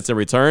assets in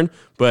return.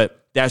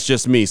 But that's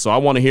just me. So I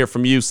want to hear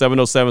from you,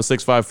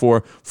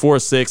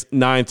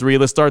 707-654-4693.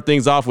 Let's start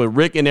things off with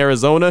Rick in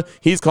Arizona.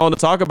 He's calling to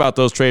talk about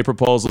those trade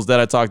proposals that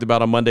I talked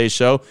about on Monday's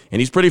show,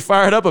 and he's pretty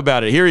fired up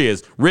about it. Here he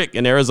is, Rick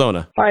in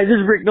Arizona. Hi, this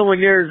is Rick Nolan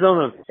in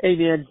Arizona. Hey,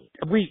 man,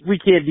 we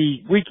can't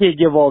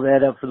give all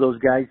that up for those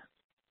guys.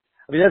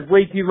 I mean, that's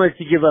way too much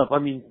to give up. I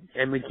mean,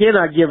 and we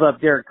cannot give up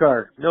Derek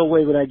Carr. No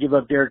way would I give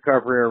up Derek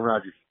Carr for Aaron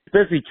Rodgers.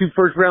 Especially 2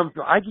 first-round.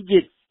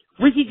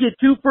 We could get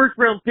 2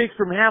 first-round picks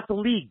from half the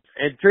league.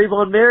 And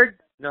Trayvon Merrick,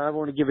 no, I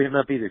won't give him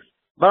up either.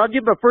 But I'll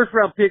give him a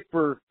first-round pick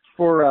for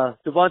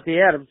Davante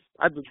Adams.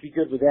 I would be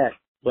good with that.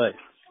 But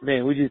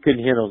man, we just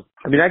couldn't handle it.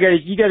 I mean,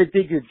 you got to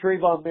think that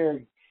Trayvon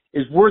Merrick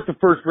is worth a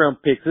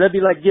first-round pick. So that'd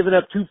be like giving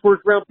up 2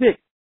 first-round picks.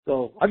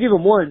 So I'll give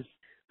him 1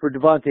 for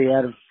Davante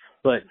Adams.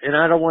 And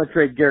I don't want to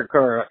trade Derek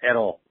Carr at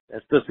all,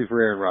 especially for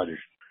Aaron Rodgers.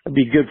 It'd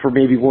be good for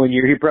maybe 1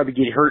 year. He'd probably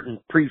get hurt in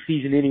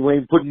preseason anyway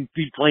and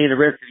be playing the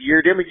rest of the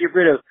year. Then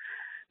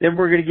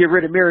we're going to get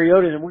rid of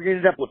Mariota, and we're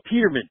going to end up with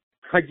Peterman.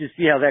 I just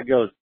see how that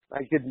goes.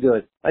 I couldn't do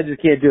it. I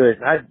just can't do it.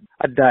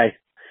 I'd die.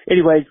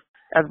 Anyways,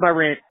 that's my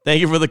rant. Thank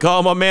you for the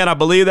call, my man. I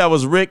believe that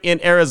was Rick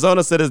in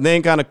Arizona. Said his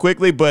name kind of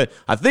quickly, but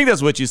I think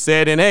that's what you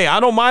said. And, hey, I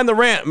don't mind the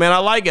rant, man. I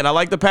like it. I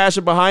like the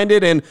passion behind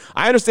it. And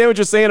I understand what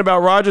you're saying about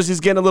Rodgers. He's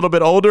getting a little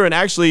bit older. And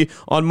actually,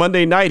 on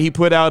Monday night, he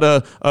put out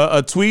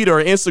a tweet or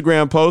an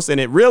Instagram post, and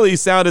it really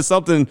sounded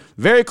something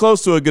very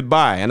close to a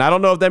goodbye. And I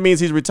don't know if that means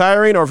he's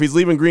retiring or if he's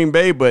leaving Green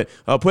Bay, but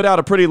put out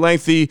a pretty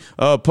lengthy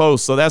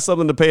post. So that's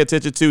something to pay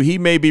attention to. He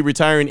may be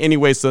retiring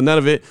anyway, so none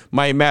of it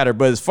might matter.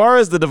 But as far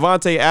as the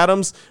Davante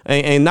Adams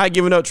and not giving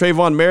giving up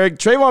Trayvon Merrick.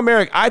 Trayvon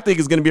Merrick, I think,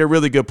 is going to be a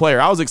really good player.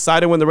 I was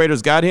excited when the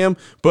Raiders got him,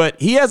 but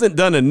he hasn't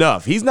done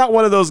enough. He's not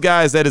one of those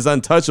guys that is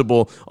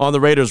untouchable on the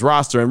Raiders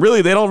roster, and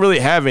really, they don't really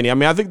have any. I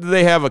mean, I think that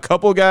they have a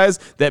couple guys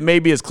that may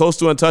be as close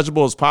to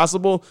untouchable as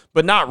possible,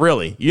 but not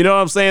really. You know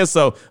what I'm saying?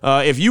 So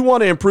if you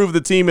want to improve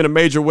the team in a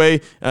major way,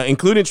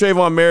 including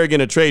Trayvon Merrick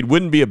in a trade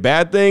wouldn't be a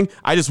bad thing.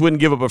 I just wouldn't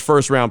give up a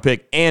first-round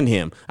pick and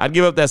him. I'd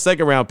give up that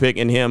second-round pick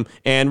and him,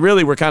 and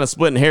really, we're kind of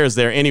splitting hairs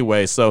there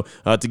anyway. So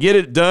to get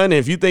it done,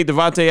 if you think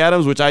Davante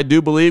Adams, which I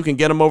do believe can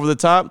get him over the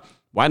top,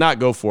 why not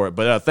go for it?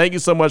 But thank you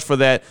so much for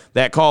that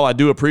call. I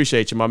do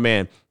appreciate you, my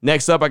man.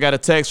 Next up, I got a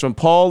text from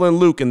Paul and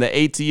Luke in the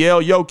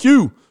ATL. Yo,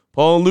 Q.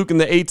 Paul and Luke in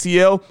the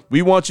ATL,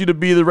 we want you to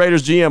be the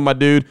Raiders GM, my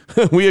dude.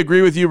 We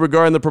agree with you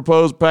regarding the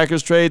proposed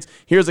Packers trades.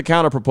 Here's a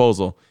counter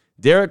proposal.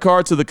 Derek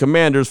Carr to the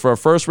Commanders for a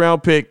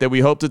first-round pick that we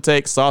hope to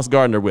take Sauce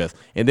Gardner with.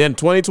 And then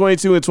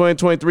 2022 and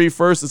 2023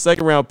 first and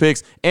second-round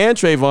picks and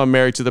Trayvon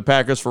Merrick to the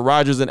Packers for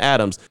Rodgers and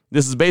Adams.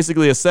 This is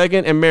basically a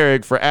second and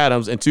Merrick for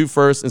Adams and 2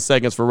 firsts and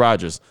seconds for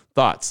Rodgers.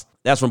 Thoughts?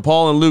 That's from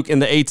Paul and Luke in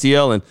the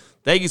ATL. And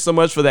thank you so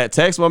much for that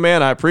text, my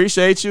man. I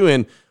appreciate you.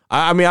 And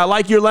I mean, I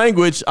like your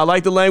language. I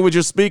like the language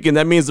you're speaking.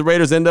 That means the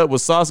Raiders end up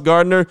with Sauce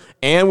Gardner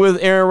and with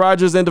Aaron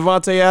Rodgers and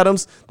Davante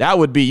Adams. That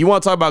would be, you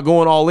want to talk about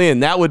going all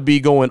in, that would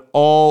be going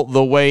all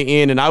the way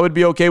in. And I would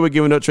be okay with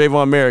giving up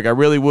Trayvon Merrick. I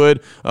really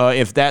would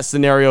if that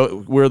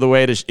scenario were the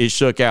way it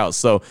shook out.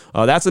 So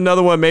that's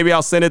another one. Maybe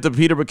I'll send it to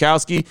Peter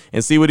Bukowski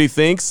and see what he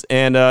thinks.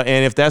 And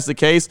if that's the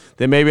case,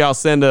 then maybe I'll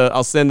send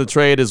the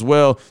trade as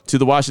well to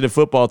the Washington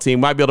football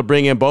team. Might be able to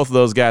bring in both of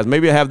those guys.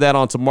 Maybe I'll have that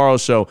on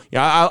tomorrow's show.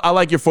 Yeah, I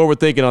like your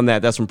forward thinking on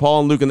that. That's from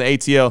Paul and Luke in the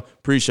ATL.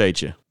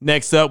 Appreciate you.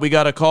 Next up, we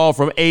got a call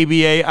from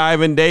ABA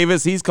Ivan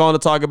Davis. He's calling to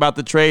talk about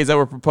the trades that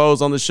were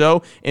proposed on the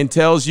show and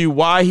tells you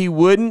why he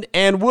wouldn't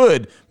and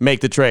would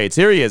make the trades.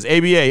 Here he is,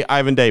 ABA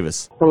Ivan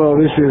Davis. Hello,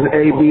 this is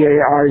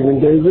ABA Ivan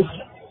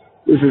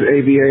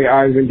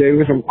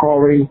Davis. I'm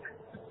calling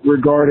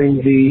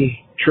regarding the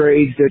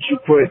trades that you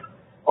put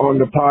on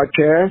the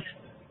podcast.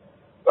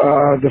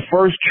 The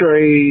first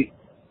trade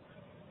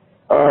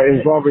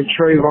involving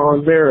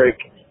Trayvon Merrick.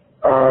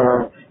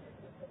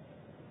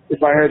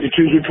 If I had to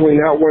choose between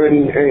that one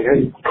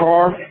and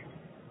Carr,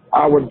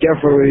 I would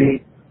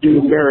definitely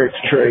do Merrick's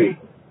trade.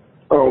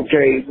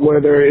 Okay,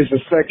 whether it's a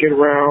second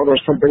round or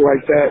something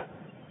like that.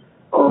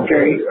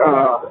 Okay,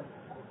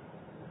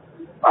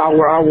 I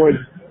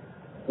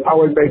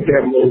would make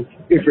that move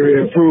if it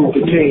improved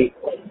the team.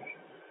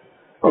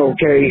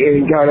 Okay,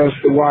 and got us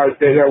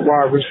that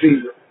wide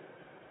receiver.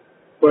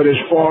 But as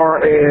far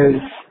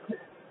as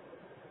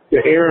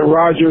the Aaron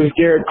Rodgers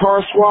Derek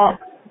Carr swap,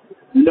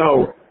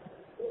 no.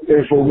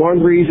 And for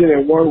one reason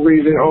and one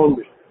reason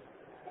only.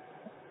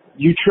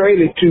 You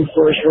traded 2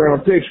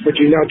 first-round picks, but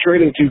you're not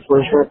trading 2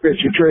 first-round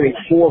picks. You're trading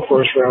 4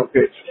 first-round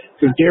picks.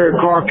 Because Derek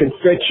Carr can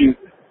fetch you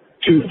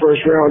 2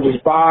 first-rounders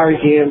by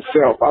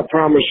himself. I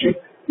promise you,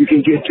 you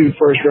can get 2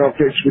 first-round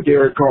picks with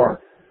Derek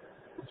Carr.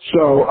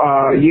 So,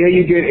 yeah,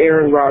 you get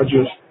Aaron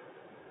Rodgers.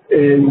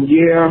 And,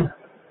 yeah,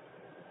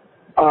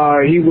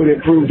 he would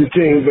improve the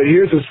team. But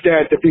here's a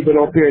stat that people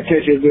don't pay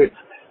attention to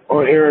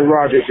on Aaron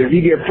Rodgers. If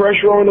you get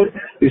pressure on him,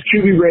 his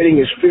QB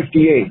rating is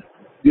 58.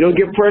 You don't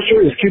get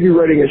pressure, his QB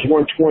rating is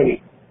 120.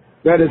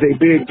 That is a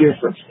big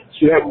difference.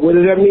 So what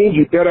does that mean?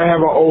 You better have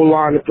an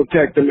O-line to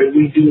protect him, and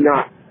we do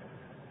not.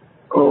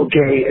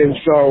 Okay, and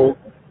so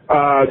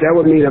that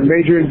would mean a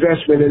major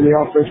investment in the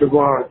offensive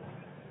line,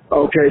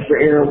 okay, for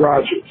Aaron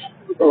Rodgers.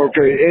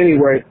 Okay,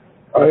 anyway,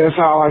 that's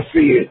how I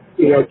see it.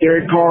 You know,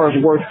 Derek Carr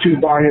is worth 2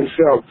 by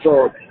himself.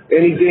 So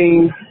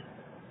anything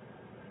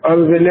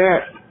other than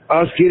that,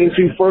 us getting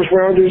 2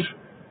 first-rounders,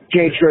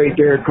 can't trade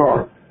Derek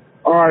Carr.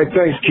 All right,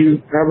 thanks,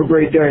 Q. Have a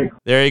great day.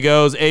 There he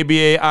goes,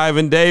 ABA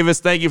Ivan Davis.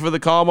 Thank you for the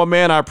call, my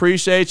man. I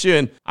appreciate you.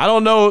 And I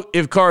don't know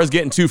if Carr is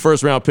getting 2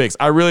 first-round picks.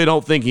 I really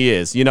don't think he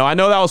is. You know, I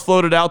know that was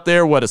floated out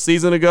there, a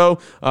season ago?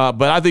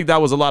 But I think that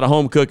was a lot of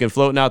home cooking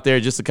floating out there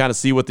just to kind of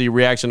see what the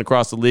reaction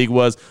across the league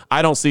was.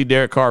 I don't see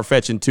Derek Carr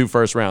fetching 2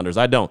 first-rounders.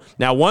 I don't.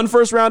 Now, 1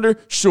 first-rounder,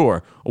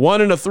 sure.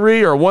 1 and a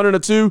 3 or 1 and a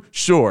 2,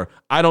 sure.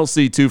 I don't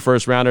see 2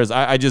 first-rounders.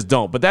 I just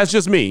don't. But that's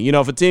just me. You know,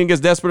 if a team gets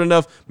desperate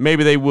enough,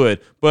 maybe they would.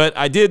 But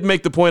I did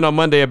make the point on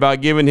Monday about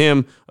giving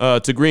him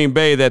to Green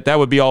Bay that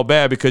would be all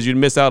bad because you'd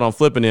miss out on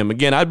flipping him.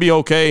 Again, I'd be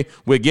okay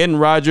with getting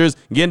Rodgers,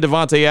 getting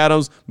Davante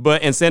Adams,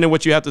 and sending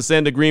what you have to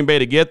send to Green Bay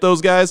to get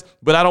those guys.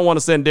 But I don't want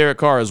to send Derek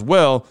Carr as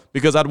well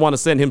because I'd want to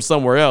send him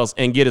somewhere else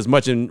and get as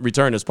much in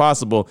return as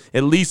possible,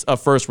 at least a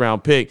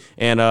first-round pick.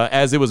 And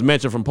as it was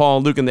mentioned from Paul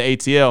and Luke in the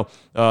ATL,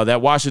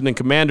 that Washington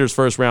Commanders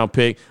first-round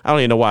pick, I don't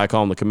even know why I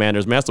call them the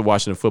Commanders, man. That's the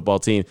Washington football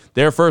team.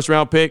 Their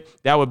first-round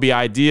pick, that would be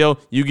ideal.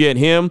 You get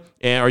him,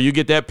 or you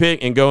get that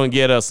pick and go and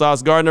get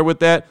Sauce Gardner with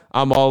that,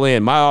 I'm all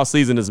in. My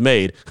offseason is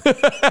made.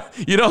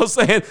 You know what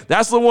I'm saying?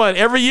 That's the one.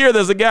 Every year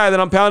there's a guy that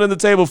I'm pounding the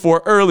table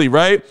for early,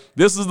 right?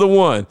 This is the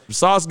one.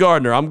 Sauce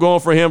Gardner. I'm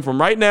going for him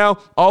from right now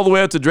all the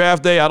way up to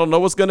draft day. I don't know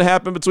what's going to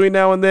happen between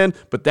now and then,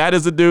 but that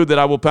is the dude that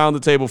I will pound the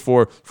table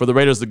for the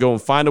Raiders to go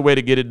and find a way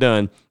to get it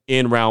done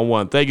in round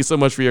one. Thank you so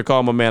much for your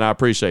call, my man. I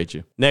appreciate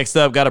you. Next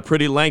up, got a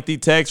pretty lengthy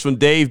text from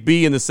Dave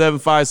B in the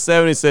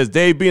 757. He says,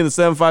 Dave B in the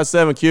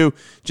 757, Q,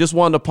 just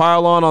wanted to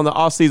pile on the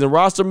offseason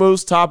roster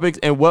moves, topics,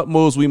 and what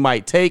moves we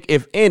might take,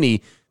 if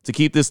any, to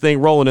keep this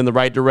thing rolling in the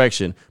right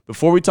direction.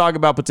 Before we talk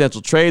about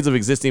potential trades of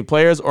existing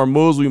players or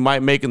moves we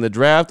might make in the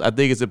draft, I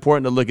think it's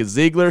important to look at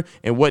Ziegler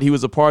and what he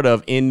was a part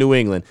of in New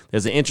England.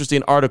 There's an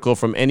interesting article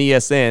from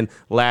NESN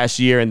last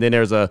year, and then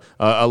there's a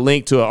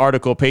link to an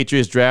article,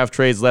 Patriots Draft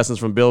Trades Lessons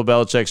from Bill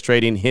Belichick's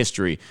Trading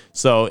History.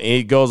 So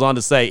it goes on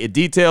to say, it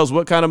details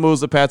what kind of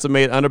moves the Pats have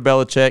made under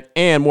Belichick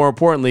and, more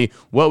importantly,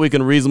 what we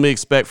can reasonably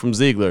expect from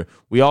Ziegler.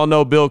 We all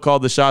know Bill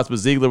called the shots, but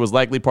Ziegler was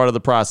likely part of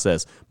the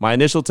process. My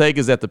initial take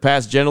is that the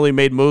Pats generally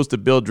made moves to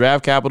build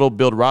draft capital,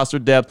 build roster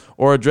depth,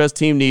 or address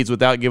team needs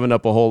without giving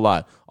up a whole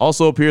lot.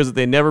 Also appears that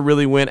they never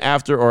really went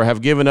after or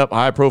have given up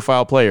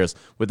high-profile players.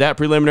 With that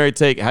preliminary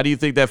take, how do you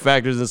think that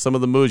factors in some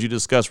of the moves you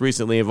discussed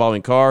recently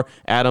involving Carr,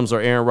 Adams,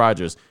 or Aaron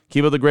Rodgers?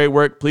 Keep up the great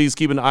work. Please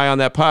keep an eye on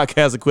that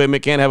podcast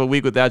equipment. Can't have a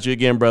week without you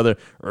again, brother.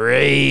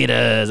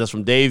 Raiders. That's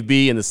from Dave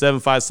B in the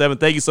 757.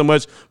 Thank you so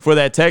much for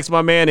that text,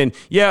 my man. And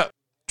yeah,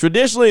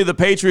 traditionally, the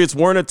Patriots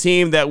weren't a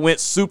team that went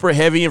super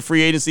heavy in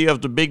free agency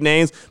after big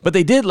names, but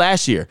they did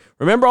last year.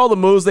 Remember all the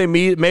moves they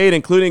made,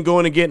 including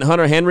going and getting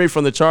Hunter Henry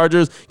from the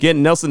Chargers,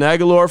 getting Nelson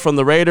Aguilar from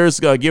the Raiders,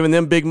 giving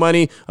them big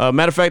money.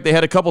 Matter of fact, they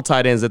had a couple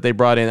tight ends that they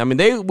brought in. I mean,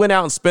 they went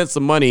out and spent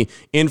some money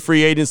in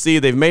free agency.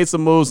 They've made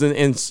some moves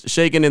and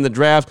shaken in the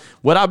draft.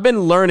 What I've been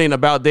learning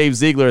about Dave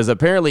Ziegler is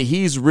apparently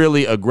he's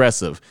really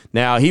aggressive.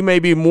 Now, he may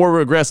be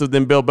more aggressive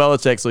than Bill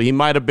Belichick, so he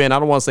might have been, I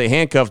don't want to say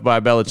handcuffed by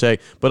Belichick,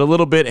 but a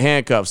little bit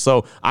handcuffed.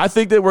 So I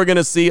think that we're going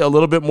to see a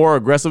little bit more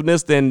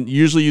aggressiveness than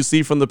usually you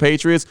see from the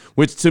Patriots,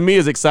 which to me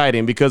is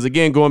exciting because,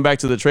 again, going back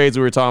to the trades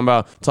we were talking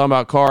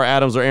about Carr,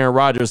 Adams, or Aaron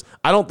Rodgers,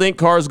 I don't think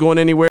Carr is going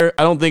anywhere.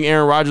 I don't think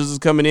Aaron Rodgers is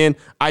coming in.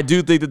 I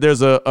do think that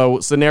there's a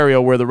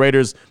scenario where the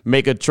Raiders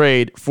make a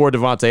trade for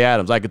Devontae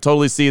Adams. I could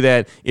totally see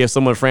that if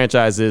someone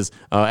franchises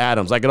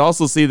Adams. I could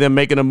also see them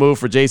making a move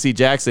for J.C.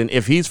 Jackson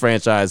if he's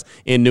franchised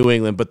in New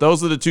England. But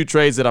those are the two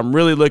trades that I'm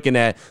really looking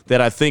at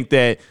that I think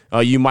that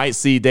you might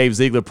see Dave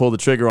Ziegler pull the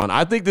trigger on.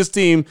 I think this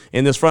team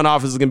in this front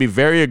office is going to be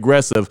very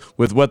aggressive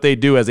with what they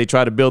do as they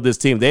try to build this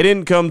team. They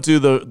didn't come to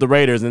the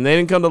Raiders and they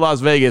didn't come to Las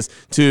Vegas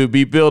to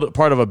be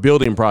part of a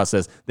building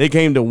process. They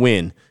came to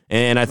win.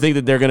 And I think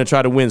that they're going to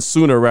try to win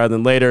sooner rather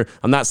than later.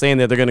 I'm not saying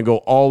that they're going to go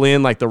all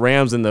in like the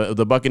Rams and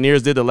the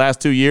Buccaneers did the last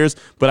 2 years,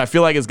 but I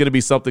feel like it's going to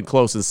be something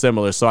close and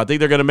similar. So I think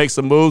they're going to make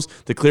some moves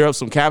to clear up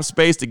some cap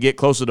space to get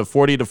closer to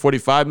 40 to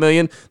 45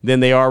 million than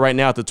they are right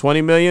now at the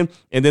 20 million.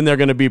 And then they're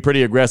going to be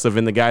pretty aggressive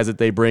in the guys that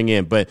they bring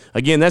in. But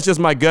again, that's just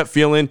my gut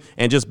feeling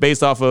and just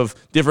based off of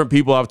different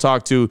people I've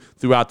talked to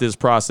throughout this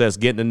process,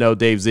 getting to know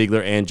Dave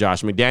Ziegler and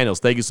Josh McDaniels.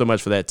 Thank you so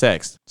much for that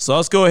text. So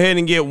let's go ahead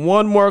and get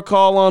one more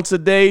call on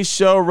today's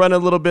show, running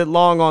a little bit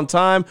long on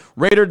time.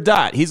 Raider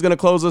Dot, he's going to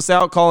close us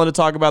out, calling to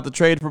talk about the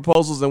trade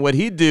proposals and what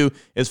he'd do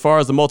as far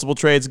as the multiple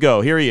trades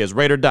go. Here he is,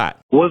 Raider Dot.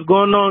 What's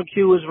going on,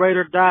 Q? Is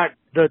Raider Dot.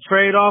 The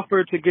trade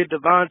offer to get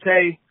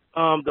Devontae,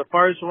 the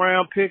first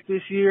round pick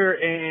this year,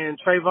 and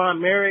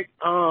Trayvon Merrick,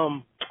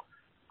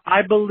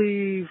 I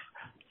believe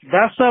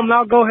that's something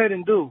I'll go ahead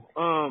and do.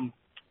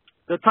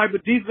 The type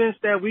of defense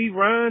that we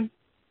run,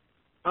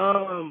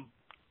 a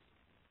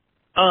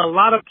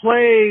lot of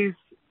plays,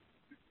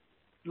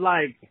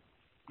 like,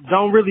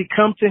 don't really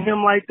come to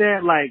him like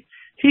that. Like,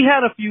 he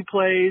had a few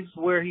plays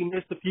where he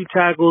missed a few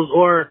tackles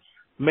or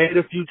made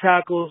a few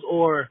tackles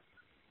or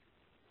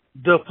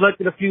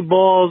deflected a few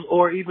balls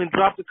or even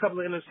dropped a couple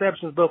of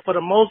interceptions. But for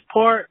the most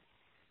part,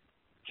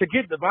 to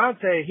get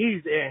Devontae,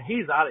 he's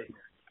out of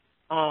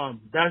here.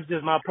 That's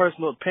just my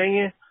personal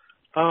opinion.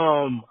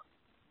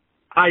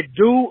 I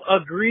do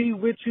agree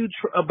with you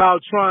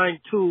about trying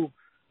to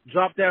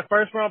drop that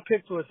first round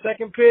pick to a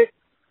second pick,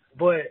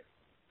 but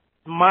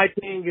my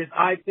thing is,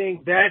 I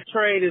think that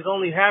trade is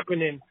only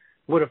happening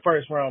with a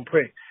first-round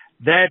pick.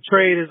 That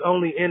trade is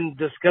only in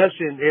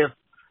discussion if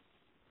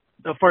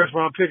the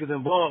first-round pick is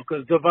involved,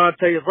 because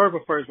Devontae is worth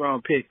a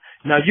first-round pick.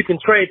 Now, you can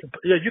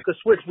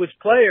switch which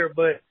player,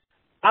 but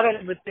I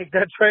don't even think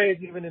that trade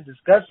is even in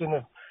discussion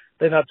if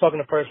they're not talking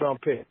a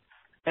first-round pick.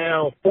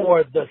 Now,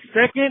 for the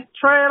second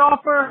trade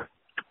offer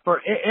for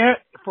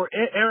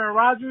Aaron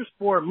Rodgers,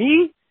 for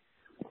me,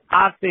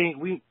 I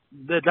think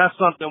that's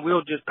something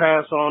we'll just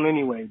pass on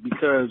anyway,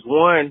 because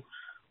one,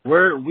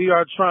 we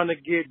are trying to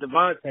get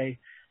Devontae,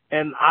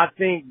 and I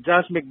think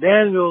Josh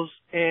McDaniels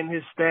and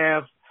his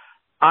staff,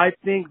 I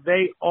think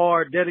they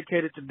are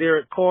dedicated to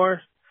Derek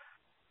Carr.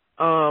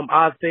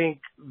 I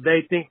think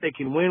they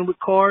can win with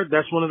Carr.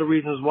 That's one of the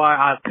reasons why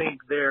I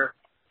think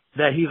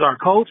that he's our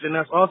coach, and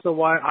that's also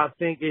why I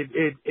think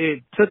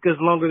it took us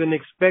longer than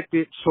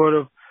expected sort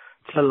of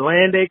to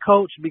land a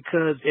coach,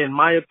 because in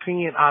my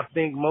opinion, I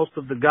think most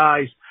of the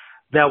guys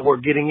that were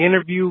getting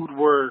interviewed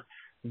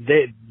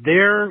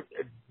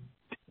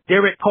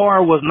Derek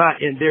Carr was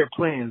not in their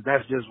plans.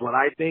 That's just what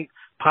I think,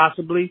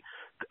 possibly.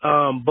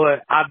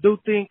 But I do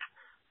think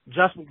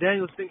Josh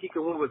McDaniels think he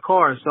can win with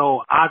Carr.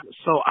 So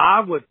I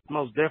would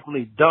most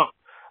definitely dump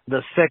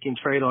the second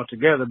trade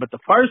altogether. But the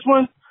first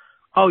one,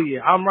 oh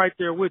yeah, I'm right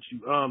there with you.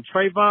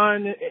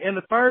 Trayvon in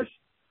the first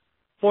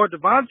for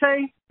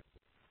Devontae,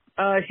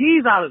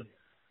 he's out of it.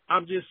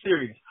 I'm just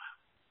serious.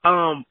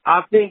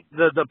 I think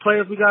the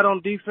players we got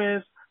on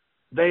defense,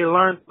 they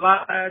learned a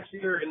lot last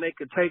year, and they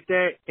could take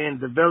that and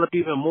develop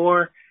even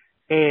more.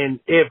 And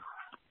if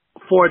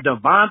for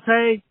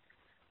Devontae,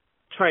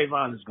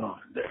 Trayvon is gone.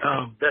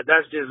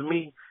 That's just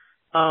me.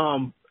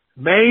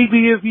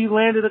 Maybe if he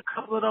landed a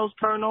couple of those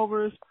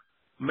turnovers,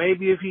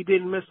 maybe if he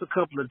didn't miss a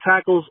couple of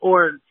tackles,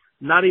 or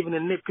not even a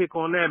nitpick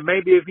on that,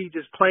 maybe if he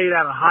just played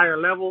at a higher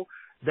level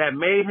that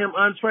made him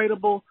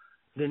untradeable,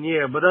 then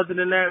yeah. But other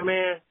than that,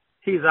 man,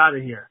 he's out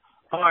of here.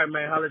 All right,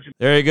 man. I'll let you.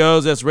 There he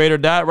goes. That's Raider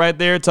Dot right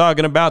there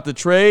talking about the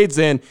trades,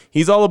 and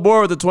he's all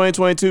aboard with the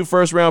 2022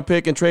 first-round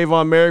pick and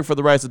Trayvon Merrick for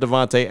the rights of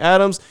Devontae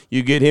Adams.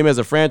 You get him as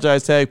a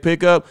franchise tag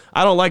pickup.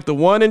 I don't like the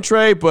 1 in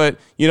trade, but,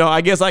 I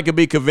guess I could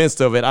be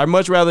convinced of it. I'd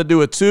much rather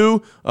do a 2,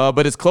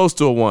 but it's close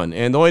to a 1,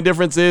 and the only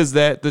difference is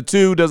that the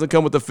 2 doesn't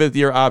come with the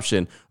 5th-year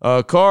option.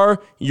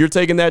 Carr, you're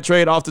taking that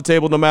trade off the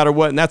table no matter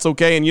what, and that's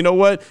okay. And you know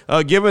what?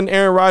 Given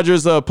Aaron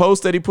Rodgers'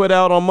 post that he put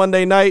out on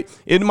Monday night,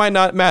 it might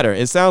not matter.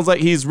 It sounds like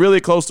he's really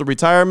close to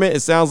retirement. It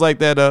sounds like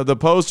that the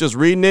post, just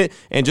reading it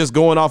and just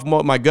going off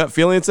what my gut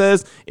feeling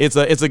says, it's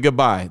a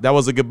goodbye. That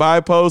was a goodbye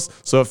post,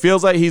 so it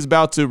feels like he's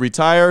about to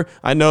retire.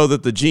 I know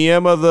that the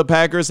GM of the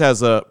Packers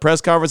has a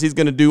press conference he's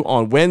going to do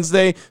on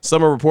Wednesday.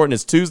 Some are reporting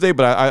it's Tuesday,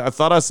 but I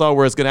thought I saw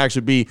where it's going to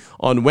actually be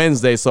on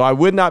Wednesday, so I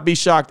would not be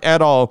shocked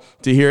at all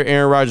to hear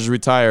Aaron Rodgers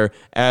retire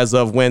as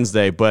of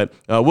Wednesday, but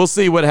we'll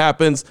see what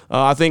happens.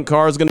 I think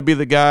Carr is going to be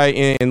the guy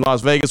in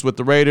Las Vegas with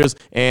the Raiders,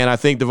 and I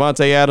think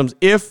Devontae Adams,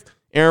 if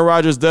Aaron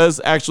Rodgers does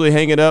actually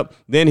hang it up,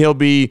 then he'll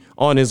be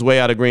on his way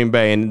out of Green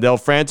Bay, and they'll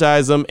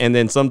franchise him, and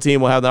then some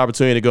team will have the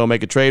opportunity to go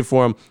make a trade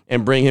for him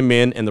and bring him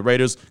in, and the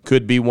Raiders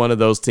could be one of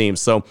those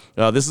teams. So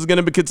this is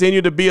going to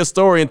continue to be a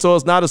story until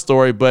it's not a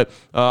story, but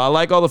I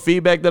like all the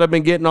feedback that I've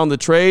been getting on the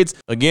trades.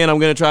 Again, I'm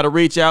going to try to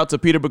reach out to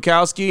Peter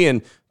Bukowski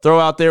and throw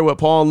out there what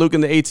Paul and Luke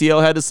and the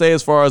ATL had to say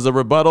as far as a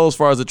rebuttal, as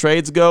far as the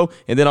trades go,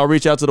 and then I'll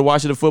reach out to the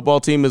Washington football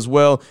team as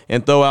well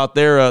and throw out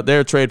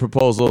their trade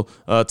proposal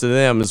to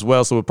them as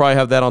well. So we'll probably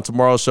have that on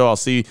tomorrow's show. I'll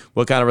see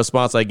what kind of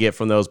response I get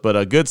from those.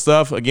 But good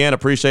stuff. Again,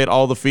 appreciate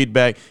all the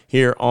feedback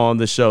here on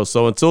the show.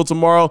 So until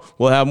tomorrow,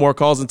 we'll have more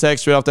calls and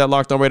texts straight off that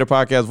Locked On Raider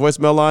podcast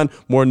voicemail line,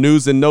 more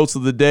news and notes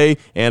of the day,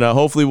 and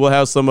hopefully we'll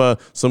have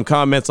some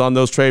comments on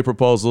those trade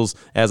proposals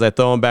as I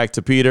throw them back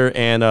to Peter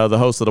and the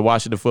host of the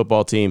Washington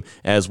football team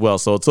as well.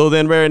 So until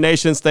then, Raider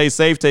Nation, stay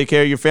safe, take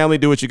care of your family,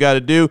 do what you got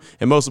to do,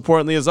 and most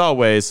importantly, as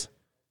always,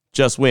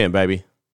 just win, baby.